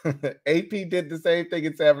Golf. AP did the same thing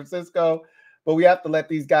in San Francisco, but we have to let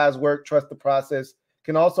these guys work, trust the process.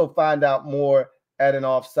 Can also find out more at an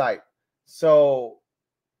off-site. So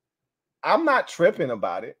I'm not tripping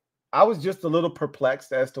about it. I was just a little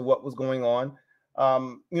perplexed as to what was going on.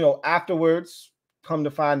 You know, afterwards, come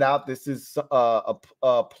to find out, this is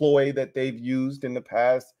a ploy that they've used in the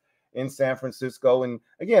past in San Francisco. And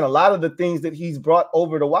again, a lot of the things that he's brought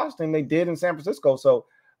over to Washington, they did in San Francisco. So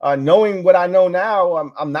knowing what I know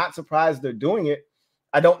now, I'm not surprised they're doing it.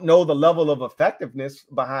 I don't know the level of effectiveness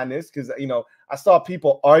behind this because, you know, I saw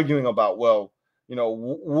people arguing about, well, you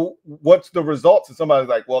know, what's the results? And somebody's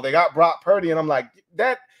like, well, they got Brock Purdy. And I'm like,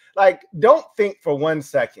 don't think for 1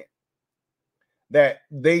 second that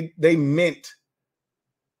they meant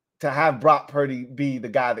to have Brock Purdy be the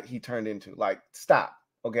guy that he turned into. Like, stop.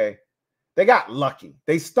 Okay. They got lucky.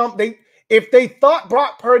 If they thought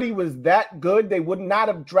Brock Purdy was that good, they would not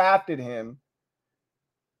have drafted him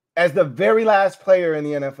as the very last player in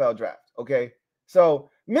the NFL draft. Okay. So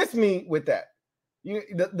miss me with that.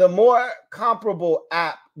 The more comparable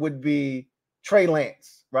app would be Trey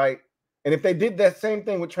Lance, right? And if they did that same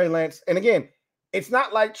thing with Trey Lance, and again, it's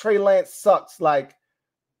not like Trey Lance sucks like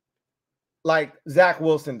Zach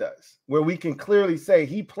Wilson does, where we can clearly say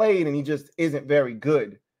he played and he just isn't very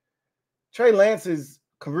good. Trey Lance's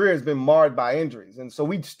career has been marred by injuries, and so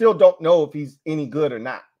we still don't know if he's any good or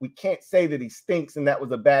not. We can't say that he stinks and that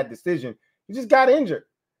was a bad decision. He just got injured.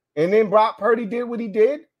 And then Brock Purdy did what he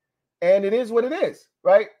did, and it is what it is,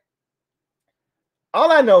 right?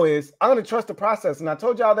 All I know is I'm going to trust the process, and I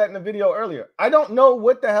told y'all that in the video earlier. I don't know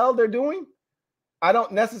what the hell they're doing. I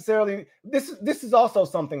don't necessarily – this is also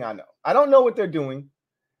something I know. I don't know what they're doing,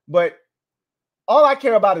 but all I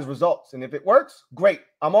care about is results. And if it works, great.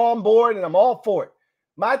 I'm on board and I'm all for it.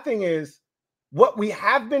 My thing is what we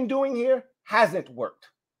have been doing here hasn't worked,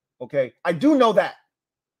 okay? I do know that.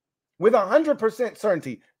 With 100%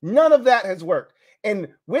 certainty, none of that has worked. And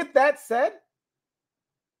with that said,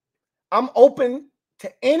 I'm open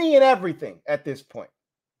to any and everything at this point,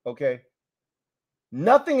 okay?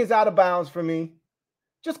 Nothing is out of bounds for me.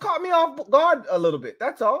 Just caught me off guard a little bit.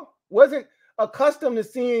 That's all. Wasn't accustomed to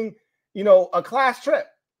seeing, you know, a class trip,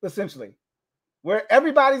 essentially, where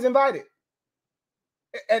everybody's invited.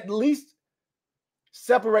 At least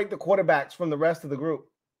separate the quarterbacks from the rest of the group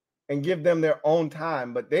and give them their own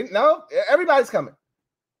time. But no, everybody's coming.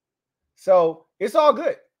 So it's all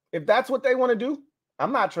good. If that's what they want to do,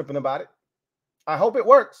 I'm not tripping about it. I hope it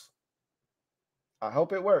works. I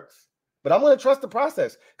hope it works. But I'm going to trust the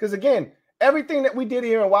process because, again, everything that we did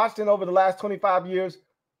here in Washington over the last 25 years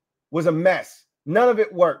was a mess. None of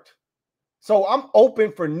it worked. So I'm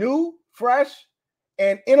open for new, fresh,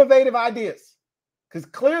 and innovative ideas because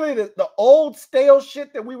clearly the old stale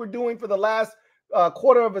shit that we were doing for the last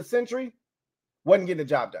quarter of a century wasn't getting the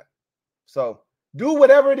job done. So do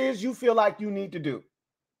whatever it is you feel like you need to do.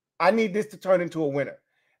 I need this to turn into a winner.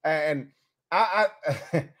 And I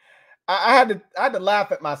had to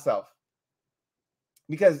laugh at myself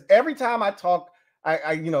because every time I talk,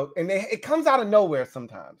 you know, and it comes out of nowhere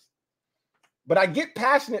sometimes, but I get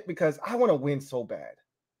passionate because I want to win so bad,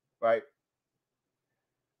 right?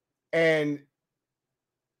 And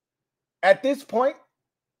at this point,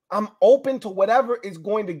 I'm open to whatever is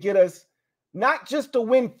going to get us not just to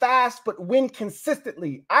win fast, but win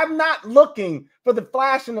consistently. I'm not looking for the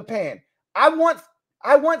flash in the pan. I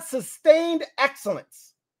want sustained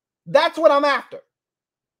excellence. That's what I'm after.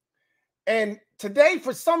 And today,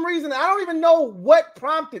 for some reason, I don't even know what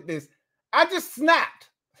prompted this. I just snapped.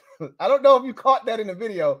 I don't know if you caught that in the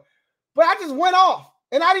video, but I just went off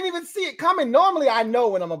and I didn't even see it coming. Normally, I know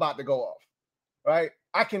when I'm about to go off, right?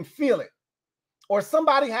 I can feel it. Or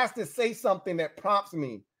somebody has to say something that prompts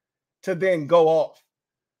me to then go off.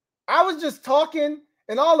 I was just talking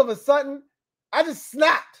and all of a sudden, I just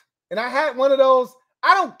snapped. And I had one of those,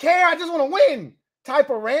 I don't care, I just want to win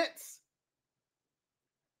type of rants.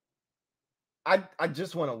 I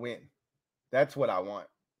just want to win. That's what I want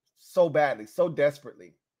so badly, so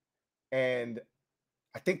desperately. And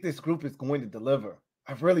I think this group is going to deliver.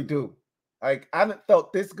 I really do. Like, I haven't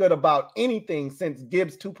felt this good about anything since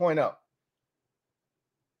Gibbs 2.0.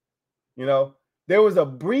 You know, there was a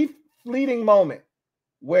brief fleeting moment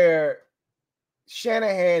where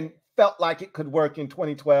Shanahan felt like it could work in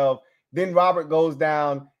 2012. Then Robert goes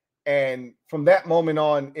down. And from that moment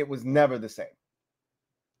on, it was never the same.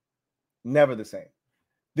 Never the same.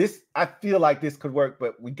 I feel like this could work,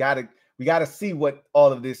 but we gotta see what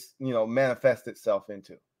all of this, you know, manifests itself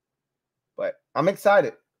into. But I'm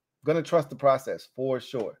excited. Gonna trust the process for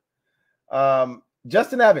sure.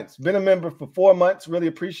 Justin Evans, been a member for 4 months. Really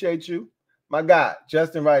appreciate you. My God,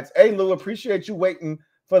 Justin writes, hey, Lou, appreciate you waiting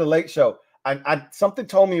for the late show. Something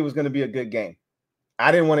told me it was going to be a good game.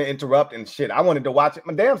 I didn't want to interrupt and shit. I wanted to watch it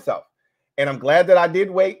my damn self. And I'm glad that I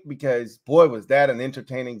did wait because, boy, was that an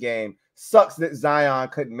entertaining game. Sucks that Zion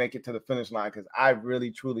couldn't make it to the finish line because I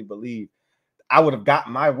really, truly believe I would have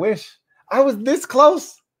gotten my wish. I was this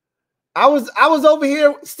close. I was over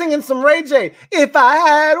here singing some Ray J. If I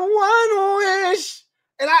had one wish,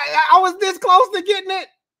 and I was this close to getting it.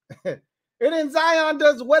 And then Zion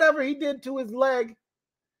does whatever he did to his leg,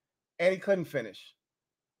 and he couldn't finish.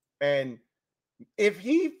 And if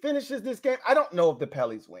he finishes this game, I don't know if the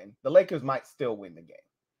Pellies win. The Lakers might still win the game.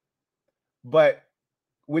 But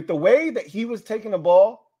with the way that he was taking the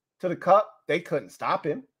ball to the cup, they couldn't stop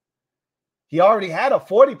him. He already had a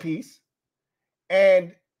 40-piece.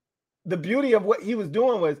 And the beauty of what he was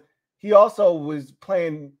doing was he also was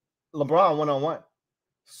playing LeBron one-on-one.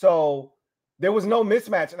 So there was no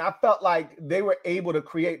mismatch. And I felt like they were able to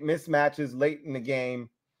create mismatches late in the game.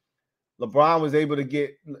 LeBron was able to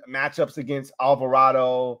get matchups against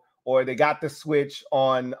Alvarado, or they got the switch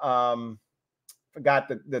on, forgot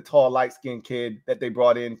the tall, light-skinned kid that they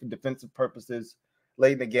brought in for defensive purposes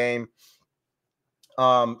late in the game.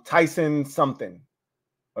 Tyson something,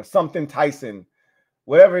 or something Tyson.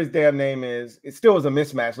 Whatever his damn name is, it still was a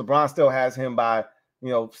mismatch. LeBron still has him by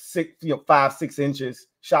 5-6 inches,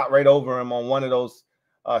 shot right over him on one of those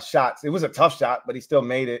shots. It was a tough shot, but he still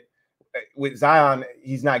made it. With Zion,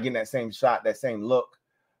 he's not getting that same shot, that same look.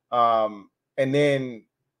 And then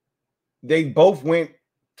they both went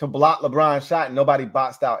to block LeBron's shot, and nobody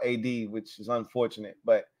boxed out AD, which is unfortunate.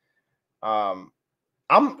 But I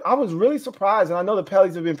was really surprised, and I know the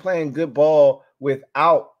Pellies have been playing good ball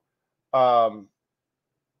without Brandon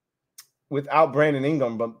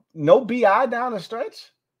Ingram, but no BI down the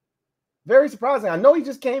stretch. Very surprising. I know he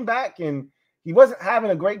just came back and he wasn't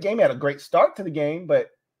having a great game. He had a great start to the game, but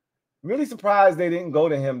really surprised they didn't go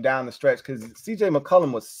to him down the stretch, because CJ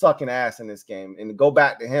McCollum was sucking ass in this game. And to go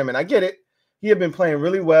back to him, and I get it, he had been playing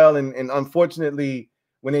really well, and unfortunately,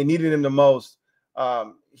 when they needed him the most,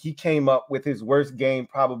 he came up with his worst game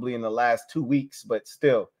probably in the last 2 weeks, but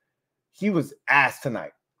still, he was ass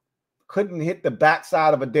tonight. Couldn't hit the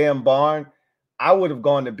backside of a damn barn. I would have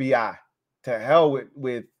gone to BI. To hell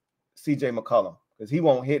with CJ McCollum, because he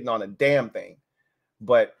won't hit on a damn thing.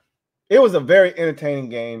 But it was a very entertaining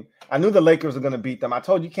game. I knew the Lakers were going to beat them. I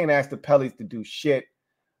told you can't ask the Pellies to do shit.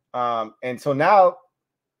 And so now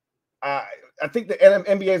I think the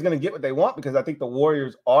NBA is going to get what they want, because I think the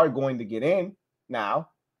Warriors are going to get in now,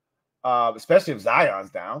 especially if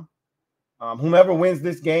Zion's down. Whomever wins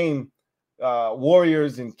this game,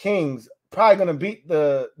 Warriors and Kings, probably going to beat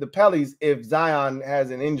the Pellies if Zion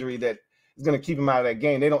has an injury that is going to keep him out of that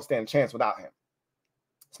game. They don't stand a chance without him,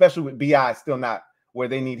 especially with BI still not where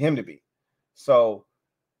they need him to be. So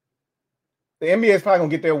the NBA is probably going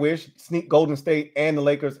to get their wish, sneak Golden State and the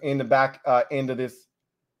Lakers in the back end of this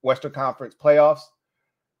Western Conference playoffs.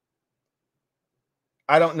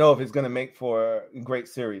 I don't know if it's going to make for a great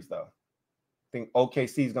series, though. I think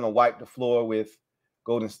OKC is going to wipe the floor with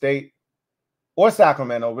Golden State or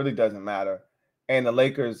Sacramento. Really doesn't matter. And the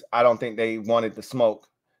Lakers, I don't think they wanted the smoke.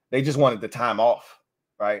 They just wanted the time off,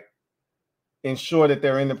 right? Ensure that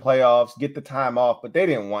they're in the playoffs, get the time off, but they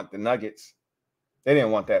didn't want the Nuggets. They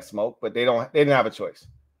didn't want that smoke, but they didn't have a choice.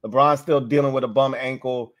 LeBron's still dealing with a bum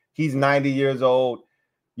ankle. He's 90 years old.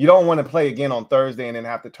 You don't want to play again on Thursday and then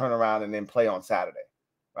have to turn around and then play on Saturday,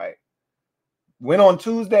 right? Win on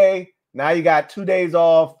Tuesday. Now you got 2 days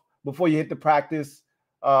off before you hit the practice,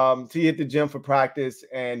 to hit the gym for practice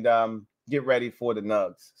and get ready for the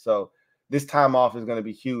Nugs. So this time off is going to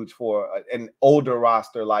be huge for an older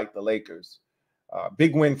roster like the Lakers.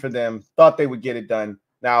 Big win for them. Thought they would get it done.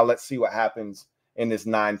 Now let's see what happens in this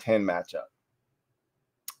 9-10 matchup.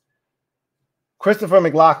 Christopher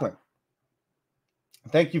McLaughlin,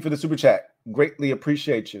 thank you for the super chat. Greatly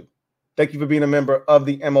appreciate you. Thank you for being a member of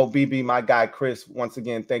the MOBB. My guy, Chris, once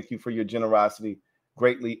again, thank you for your generosity.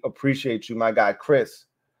 Greatly appreciate you. My guy, Chris,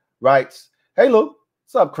 writes, hey, Lou.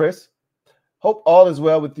 What's up, Chris? Hope all is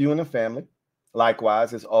well with you and the family.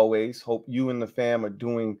 Likewise, as always, hope you and the fam are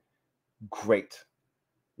doing great,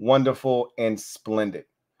 wonderful, and splendid.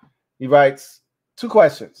 He writes 2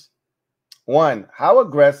 questions. 1, how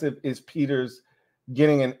aggressive is Peters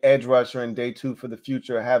getting an edge rusher in day 2 for the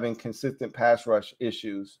future, having consistent pass rush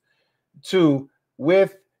issues? 2,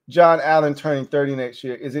 with John Allen turning 30 next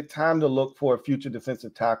year, is it time to look for a future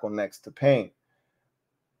defensive tackle next to Payne?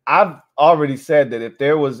 I've already said that if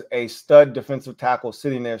there was a stud defensive tackle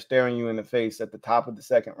sitting there staring you in the face at the top of the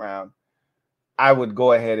 2nd round, I would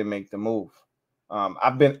go ahead and make the move.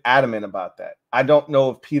 I've been adamant about that. I don't know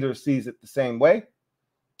if Peter sees it the same way,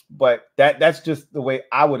 but that's just the way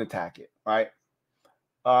I would attack it, right?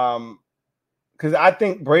 Because I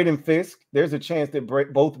think Braden Fisk, there's a chance that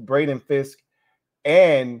both Braden Fisk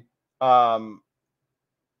and the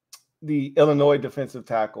Illinois defensive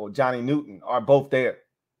tackle, Johnny Newton, are both there.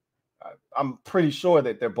 I'm pretty sure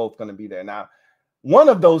that they're both going to be there. Now, one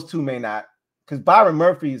of those two may not, because Byron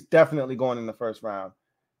Murphy is definitely going in the first round,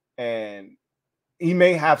 and he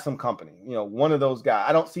may have some company. You know, one of those guys.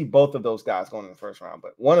 I don't see both of those guys going in the first round,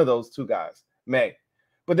 but one of those two guys may.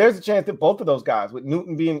 But there's a chance that both of those guys, with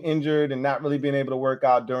Newton being injured and not really being able to work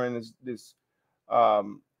out during this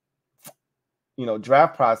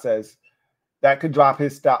draft process, that could drop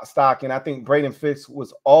his stock. And I think Braden Fitz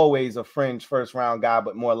was always a fringe first round guy,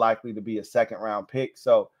 but more likely to be a second round pick.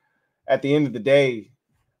 So at the end of the day,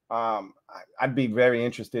 I'd be very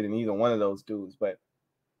interested in either one of those dudes, but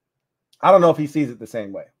I don't know if he sees it the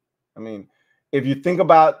same way. I mean, if you think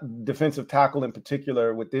about defensive tackle in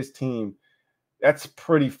particular with this team, that's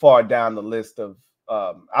pretty far down the list of,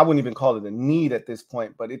 I wouldn't even call it a need at this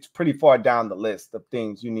point, but it's pretty far down the list of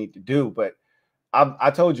things you need to do. But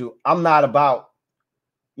I told you, I'm not about,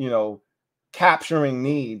 capturing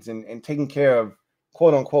needs and taking care of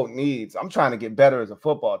quote unquote needs. I'm trying to get better as a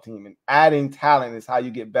football team, and adding talent is how you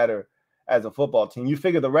get better as a football team. You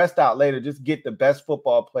figure the rest out later. Just get the best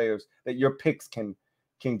football players that your picks can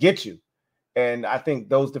get you. And I think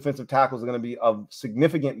those defensive tackles are going to be of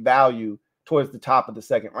significant value towards the top of the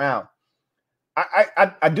second round.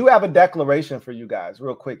 I do have a declaration for you guys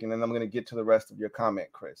real quick, and then I'm going to get to the rest of your comment,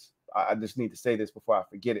 Chris. I just need to say this before I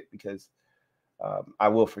forget it, because I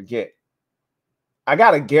will forget. I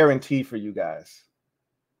got a guarantee for you guys.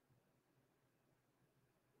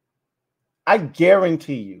 I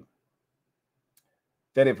guarantee you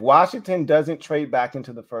that if Washington doesn't trade back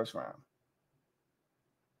into the first round,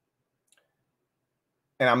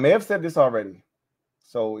 and I may have said this already,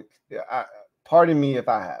 so pardon me if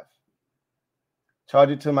I have. Charge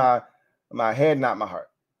it to my head, not my heart.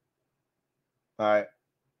 All right.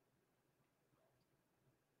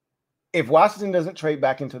 If Washington doesn't trade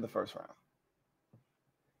back into the first round,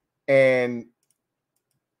 and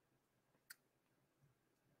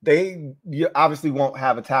you obviously won't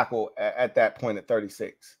have a tackle at that point at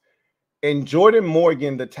 36, and Jordan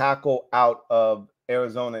Morgan, the tackle out of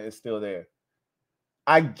Arizona, is still there,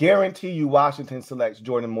 I guarantee you Washington selects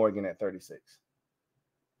Jordan Morgan at 36.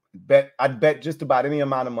 I'd bet just about any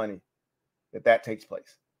amount of money that takes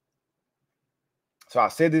place. So I'll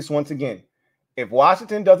say this once again. If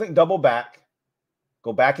Washington doesn't double back,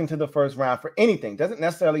 go back into the first round for anything, doesn't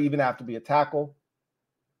necessarily even have to be a tackle.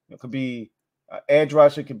 It could be an edge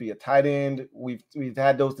rusher, it could be a tight end. We've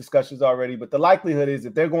had those discussions already, but the likelihood is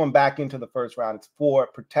if they're going back into the first round, it's for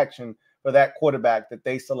protection for that quarterback that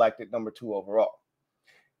they selected number 2 overall.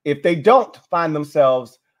 If they don't find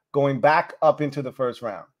themselves going back up into the first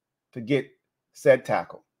round to get said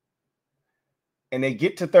tackle, and they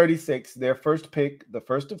get to 36, their first pick, the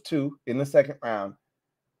first of 2 in the second round,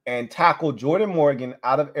 and tackle Jordan Morgan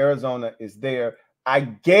out of Arizona is there, I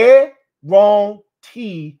guarantee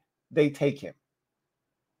they take him.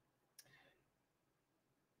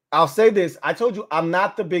 I'll say this. I told you I'm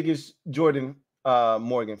not the biggest Jordan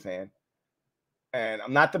Morgan fan, and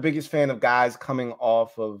I'm not the biggest fan of guys coming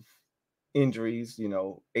off of injuries,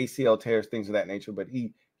 ACL tears, things of that nature, but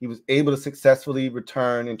he was able to successfully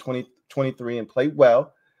return in 2023 and play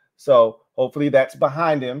well. So hopefully that's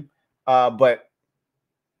behind him. But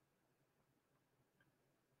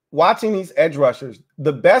watching these edge rushers,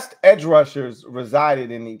 the best edge rushers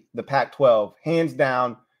resided in the Pac-12, hands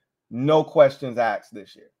down, no questions asked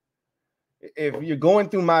this year. If you're going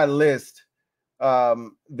through my list,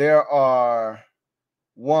 there are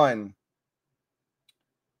 1,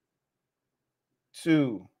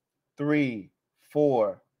 2, 3,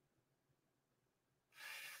 4,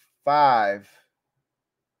 5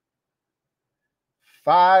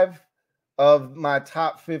 of my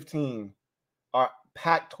top 15 are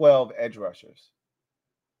Pac-12 edge rushers.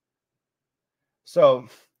 So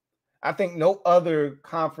I think no other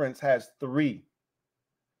conference has 3.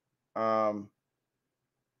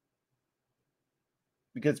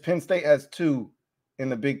 Because Penn State has 2 in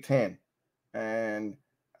the Big Ten. And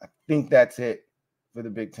I think that's it for the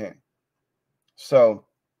Big Ten. So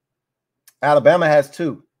Alabama has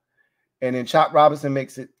 2. And then Chop Robinson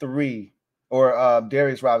makes it 3. Or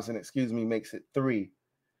Darius Robinson, makes it 3.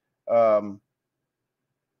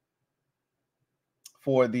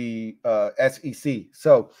 For the SEC.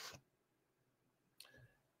 So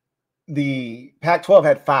the Pac-12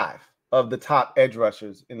 had 5 of the top edge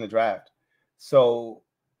rushers in the draft. So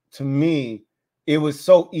to me, it was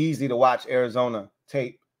so easy to watch Arizona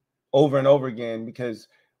tape over and over again, because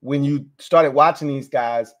when you started watching these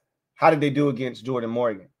guys, how did they do against Jordan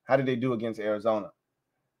Morgan? How did they do against Arizona?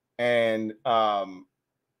 And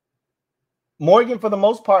Morgan, for the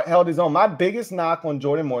most part, held his own. My biggest knock on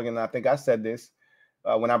Jordan Morgan, and I think I said this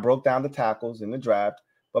when I broke down the tackles in the draft,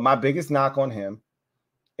 But my biggest knock on him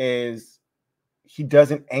is he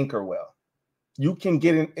doesn't anchor well. You can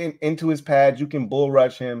get into his pads, you can bull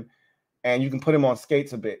rush him, and you can put him on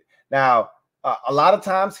skates a bit. Now, a lot of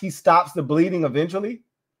times he stops the bleeding eventually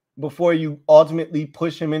before you ultimately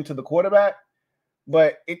push him into the quarterback.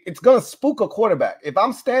 But it's going to spook a quarterback. If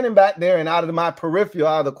I'm standing back there and out of my peripheral,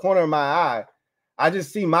 out of the corner of my eye, I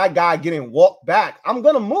just see my guy getting walked back, I'm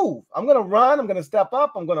going to move. I'm going to run. I'm going to step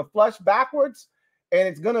up. I'm going to flush backwards, and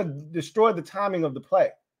it's going to destroy the timing of the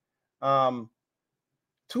play.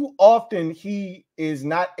 Too often he is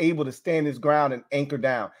not able to stand his ground and anchor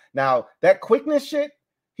down. Now, that quickness shit,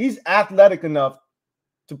 he's athletic enough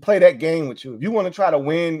to play that game with you. If you want to try to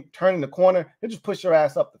win, turning the corner, he'll just push your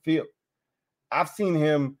ass up the field. I've seen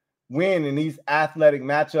him win in these athletic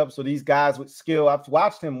matchups or these guys with skill. I've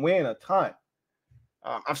watched him win a ton.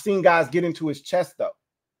 I've seen guys get into his chest, though.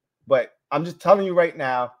 But I'm just telling you right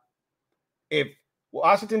now, if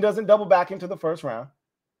Washington doesn't double back into the first round,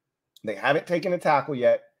 they haven't taken a tackle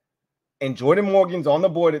yet, and Jordan Morgan's on the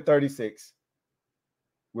board at 36,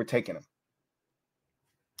 we're taking him.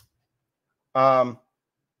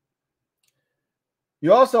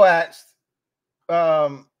 You also asked,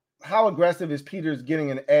 how aggressive is Peters getting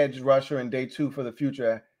an edge rusher in day 2 for the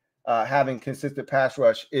future, having consistent pass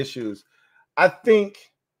rush issues? I think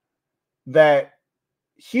that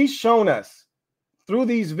he's shown us through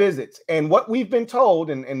these visits and what we've been told,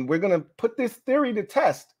 and we're going to put this theory to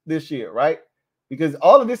test this year, right? Because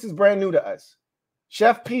all of this is brand new to us.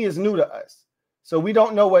 Chef P is new to us. So we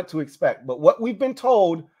don't know what to expect. But what we've been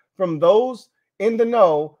told from those in the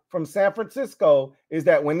know from San Francisco is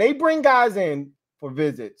that when they bring guys in for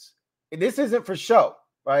visits, this isn't for show,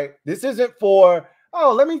 right? This isn't for,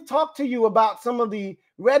 oh, let me talk to you about some of the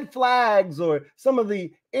red flags or some of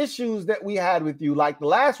the issues that we had with you, like the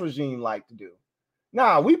last regime liked to do.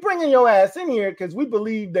 Nah, we bringing your ass in here because we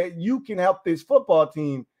believe that you can help this football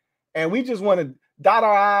team, and we just want to dot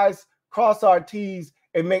our I's, cross our T's,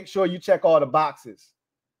 and make sure you check all the boxes.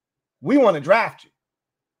 We want to draft you.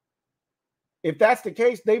 If that's the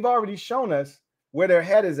case, they've already shown us where their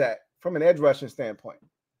head is at from an edge rushing standpoint.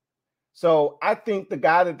 So I think the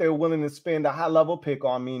guy that they're willing to spend a high-level pick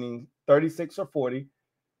on, meaning 36 or 40,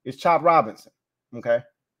 is Chop Robinson, okay?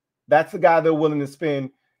 That's the guy they're willing to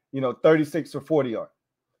spend, 36 or 40 on.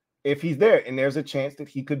 If he's there, and there's a chance that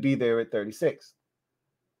he could be there at 36.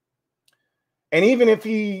 And even if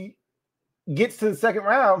he gets to the second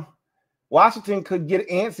round, Washington could get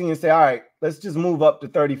antsy and say, all right, let's just move up to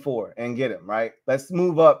 34 and get him, right? Let's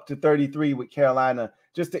move up to 33 with Carolina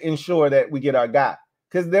just to ensure that we get our guy.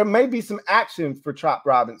 Because there may be some action for Chop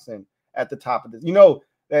Robinson at the top of this. You know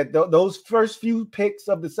that those first few picks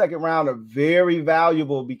of the second round are very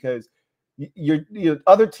valuable because your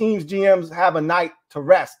other teams' GMs have a night to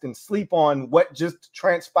rest and sleep on what just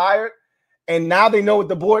transpired. And now they know what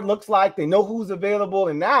the board looks like. They know who's available.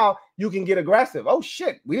 And now you can get aggressive. Oh,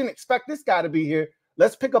 shit, we didn't expect this guy to be here.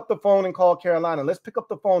 Let's pick up the phone and call Carolina. Let's pick up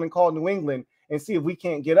the phone and call New England and see if we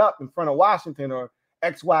can't get up in front of Washington or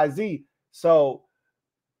XYZ. So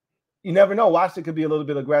you never know. Washington could be a little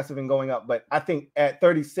bit aggressive in going up. But I think at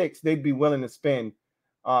 36, they'd be willing to spend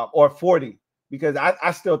or 40. Because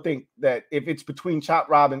I still think that if it's between Chop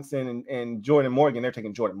Robinson and Jordan Morgan, they're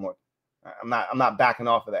taking Jordan Morgan. I'm not backing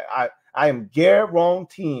off of that. I am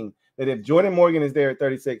guaranteeing that if Jordan Morgan is there at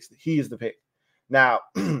 36, he is the pick. Now,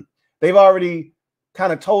 they've already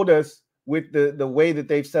kind of told us with the way that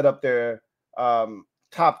they've set up their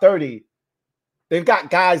top 30, they've got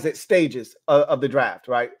guys at stages of the draft,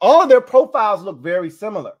 right? All of their profiles look very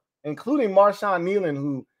similar, including Marshawn Nealon,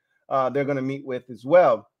 who they're going to meet with as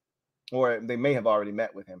well, or they may have already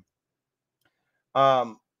met with him.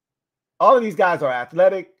 All of these guys are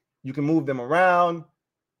athletic. You can move them around.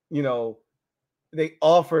 They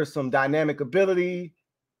offer some dynamic ability,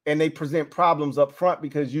 and they present problems up front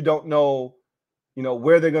because you don't know,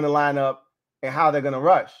 where they're going to line up and how they're going to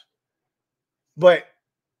rush. But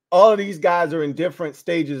all of these guys are in different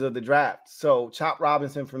stages of the draft. So Chop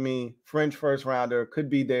Robinson, for me, fringe first rounder, could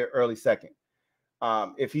be there early second.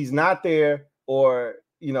 If he's not there, or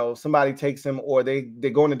somebody takes him, or they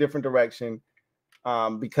go in a different direction,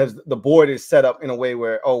 because the board is set up in a way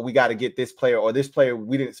where, oh, we got to get this player, or this player,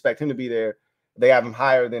 we didn't expect him to be there. They have him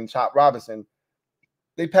higher than Chop Robinson.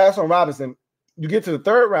 They pass on Robinson. You get to the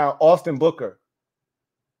third round, Austin Booker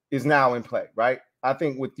is now in play, right? I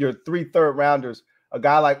think with your 3 third-rounders, a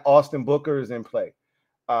guy like Austin Booker is in play.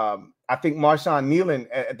 I think Marshawn Nealon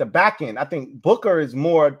at the back end. I think Booker is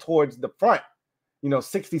more towards the front,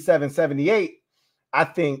 67, 78. I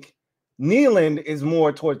think Nealon is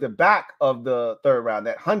more towards the back of the third round,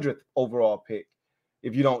 that 100th overall pick.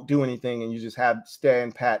 if you don't do anything and you just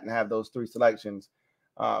stand pat and have those 3 selections.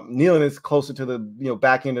 Kneeling is closer to the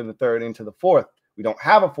back end of the 3rd into the 4th. We don't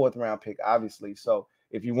have a 4th round pick, obviously. So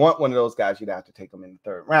if you want one of those guys, you'd have to take them in the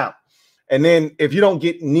 3rd round. And then if you don't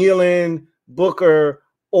get Kneeling, Booker,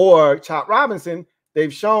 or Chop Robinson,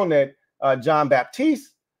 they've shown that John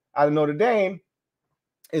Baptiste out of Notre Dame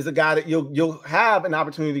is a guy that you'll have an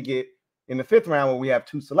opportunity to get in the 5th round where we have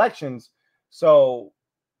 2 selections. So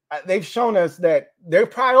they've shown us that they're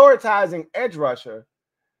prioritizing edge rusher.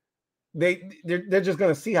 They're just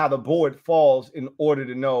going to see how the board falls in order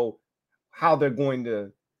to know how they're going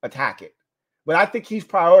to attack it. But I think he's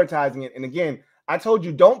prioritizing it. And again, I told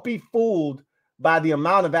you, don't be fooled by the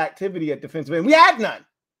amount of activity at defensive end. We had none.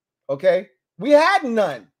 Okay? We had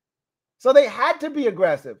none. So they had to be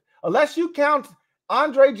aggressive. Unless you count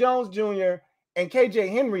Andre Jones Jr. and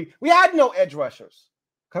KJ Henry, we had no edge rushers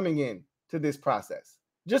coming in to this process.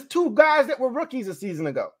 Just 2 guys that were rookies a season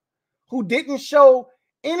ago who didn't show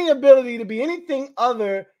any ability to be anything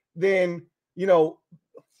other than,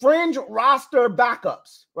 fringe roster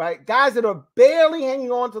backups, right? Guys that are barely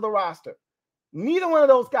hanging on to the roster. Neither one of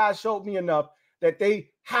those guys showed me enough that they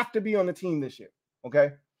have to be on the team this year,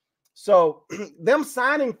 okay? So them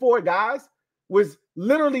signing 4 guys was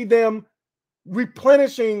literally them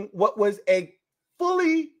replenishing what was a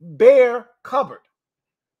fully bare cupboard,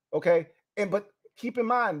 okay? But keep in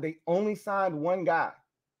mind, they only signed 1 guy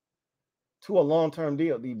to a long-term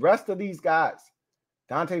deal. The rest of these guys,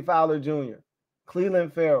 Dante Fowler Jr.,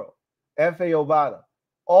 Cleveland Farrell, F.A. Obata,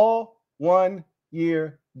 all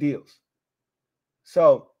 1-year deals.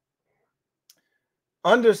 So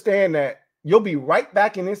understand that you'll be right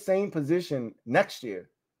back in this same position next year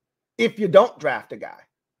if you don't draft a guy.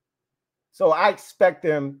 So I expect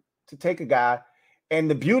them to take a guy. And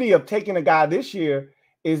the beauty of taking a guy this year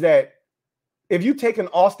is that if you take an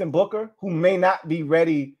Austin Booker who may not be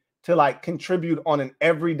ready to contribute on an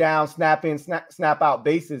every down, snap in, snap out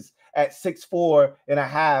basis at 6'4.5",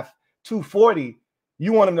 240,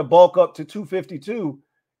 you want him to bulk up to 252,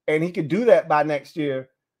 and he could do that by next year,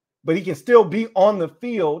 but he can still be on the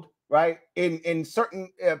field, right? In certain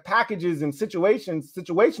packages and situations,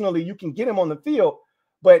 situationally, you can get him on the field,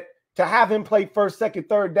 but to have him play 1st, 2nd,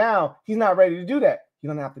 3rd down, he's not ready to do that. You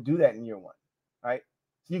don't have to do that in year 1, right?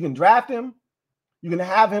 So you can draft him. You can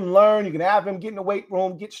have him learn. You can have him get in the weight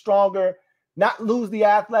room, get stronger, not lose the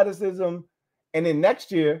athleticism. And then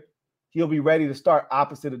next year, he'll be ready to start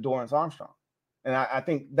opposite of Dorrance Armstrong. And I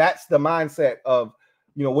think that's the mindset of,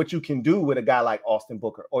 what you can do with a guy like Austin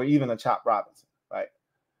Booker or even a Chop Robinson, right?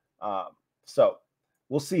 So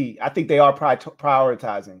we'll see. I think they are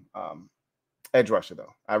prioritizing edge rusher,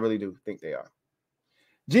 though. I really do think they are.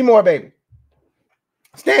 G Moore, baby.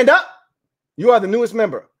 Stand up. You are the newest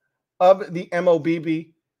member of the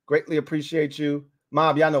MOBB. Greatly appreciate you.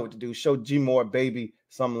 Mob, y'all know what to do. Show G Moore, baby,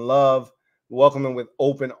 some love. Welcome him with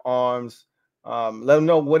open arms. Let him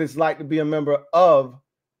know what it's like to be a member of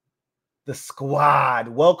the squad.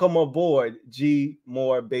 Welcome aboard, G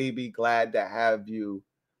Moore, baby. Glad to have you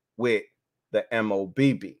with the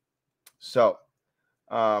MOBB. So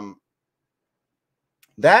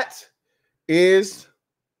that is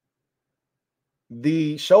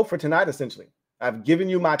the show for tonight, essentially. I've given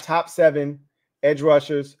you my top 7 edge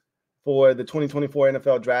rushers for the 2024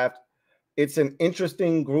 NFL draft. It's an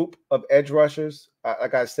interesting group of edge rushers.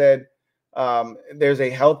 Like I said, there's a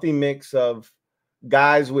healthy mix of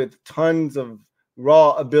guys with tons of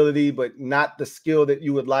raw ability, but not the skill that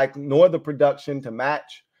you would like, nor the production to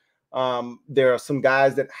match. There are some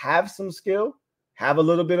guys that have some skill, have a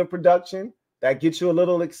little bit of production that gets you a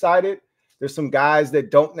little excited. There's some guys that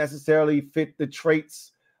don't necessarily fit the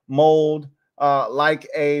traits mold, like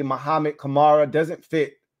a Muhammad Kamara doesn't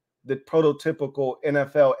fit the prototypical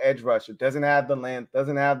NFL edge rusher, doesn't have the length,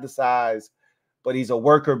 doesn't have the size, but he's a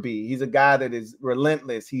worker bee. He's a guy that is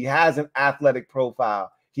relentless. He has an athletic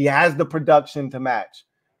profile. He has the production to match.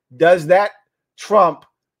 Does that trump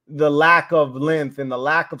the lack of length and the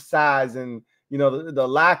lack of size and, the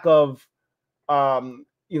lack of,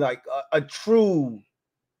 like a true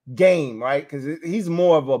game, right? Because he's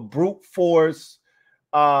more of a brute force,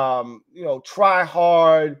 try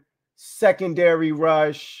hard, secondary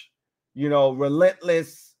rush,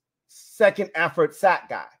 relentless second effort sack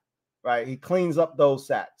guy, right? He cleans up those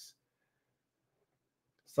sacks.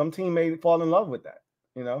 Some team may fall in love with that,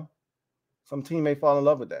 some team may fall in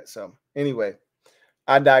love with that. So anyway,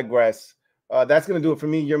 I digress. That's going to do it for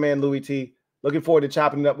me, your man, Louie T. Looking forward to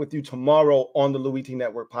chopping it up with you tomorrow on the Louie T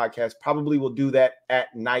Network podcast. Probably will do that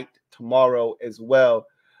at night tomorrow as well.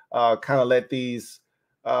 Kind of let these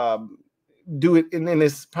do it in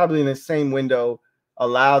this, probably in the same window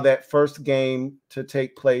allow that first game to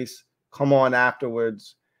take place, come on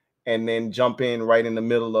afterwards, and then jump in right in the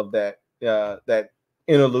middle of that that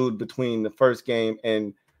interlude between the first game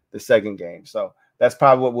and the second game. So that's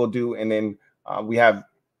probably what we'll do. And then we have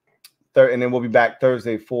and then we'll be back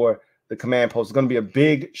Thursday for the command post. It's going to be a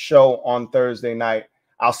big show on Thursday night.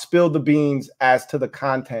 I'll spill the beans as to the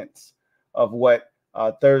contents of what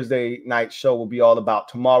Thursday night show will be all about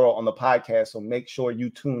tomorrow on the podcast. So make sure you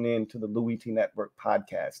tune in to the Louie T Network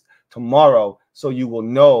podcast tomorrow so you will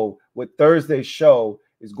know what Thursday's show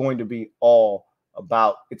is going to be all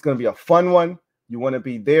about. It's going to be a fun one. You want to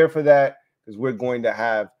be there for that because we're going to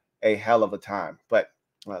have a hell of a time. But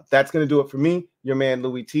that's going to do it for me, your man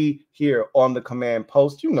Louie T, here on the command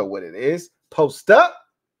post. You know what it is. Post up.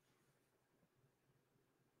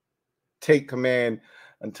 Take command.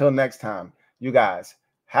 Until next time, you guys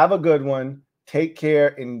have a good one. Take care.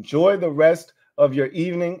 Enjoy the rest of your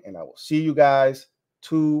evening, and I will see you guys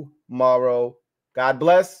tomorrow. God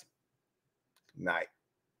bless. Good night.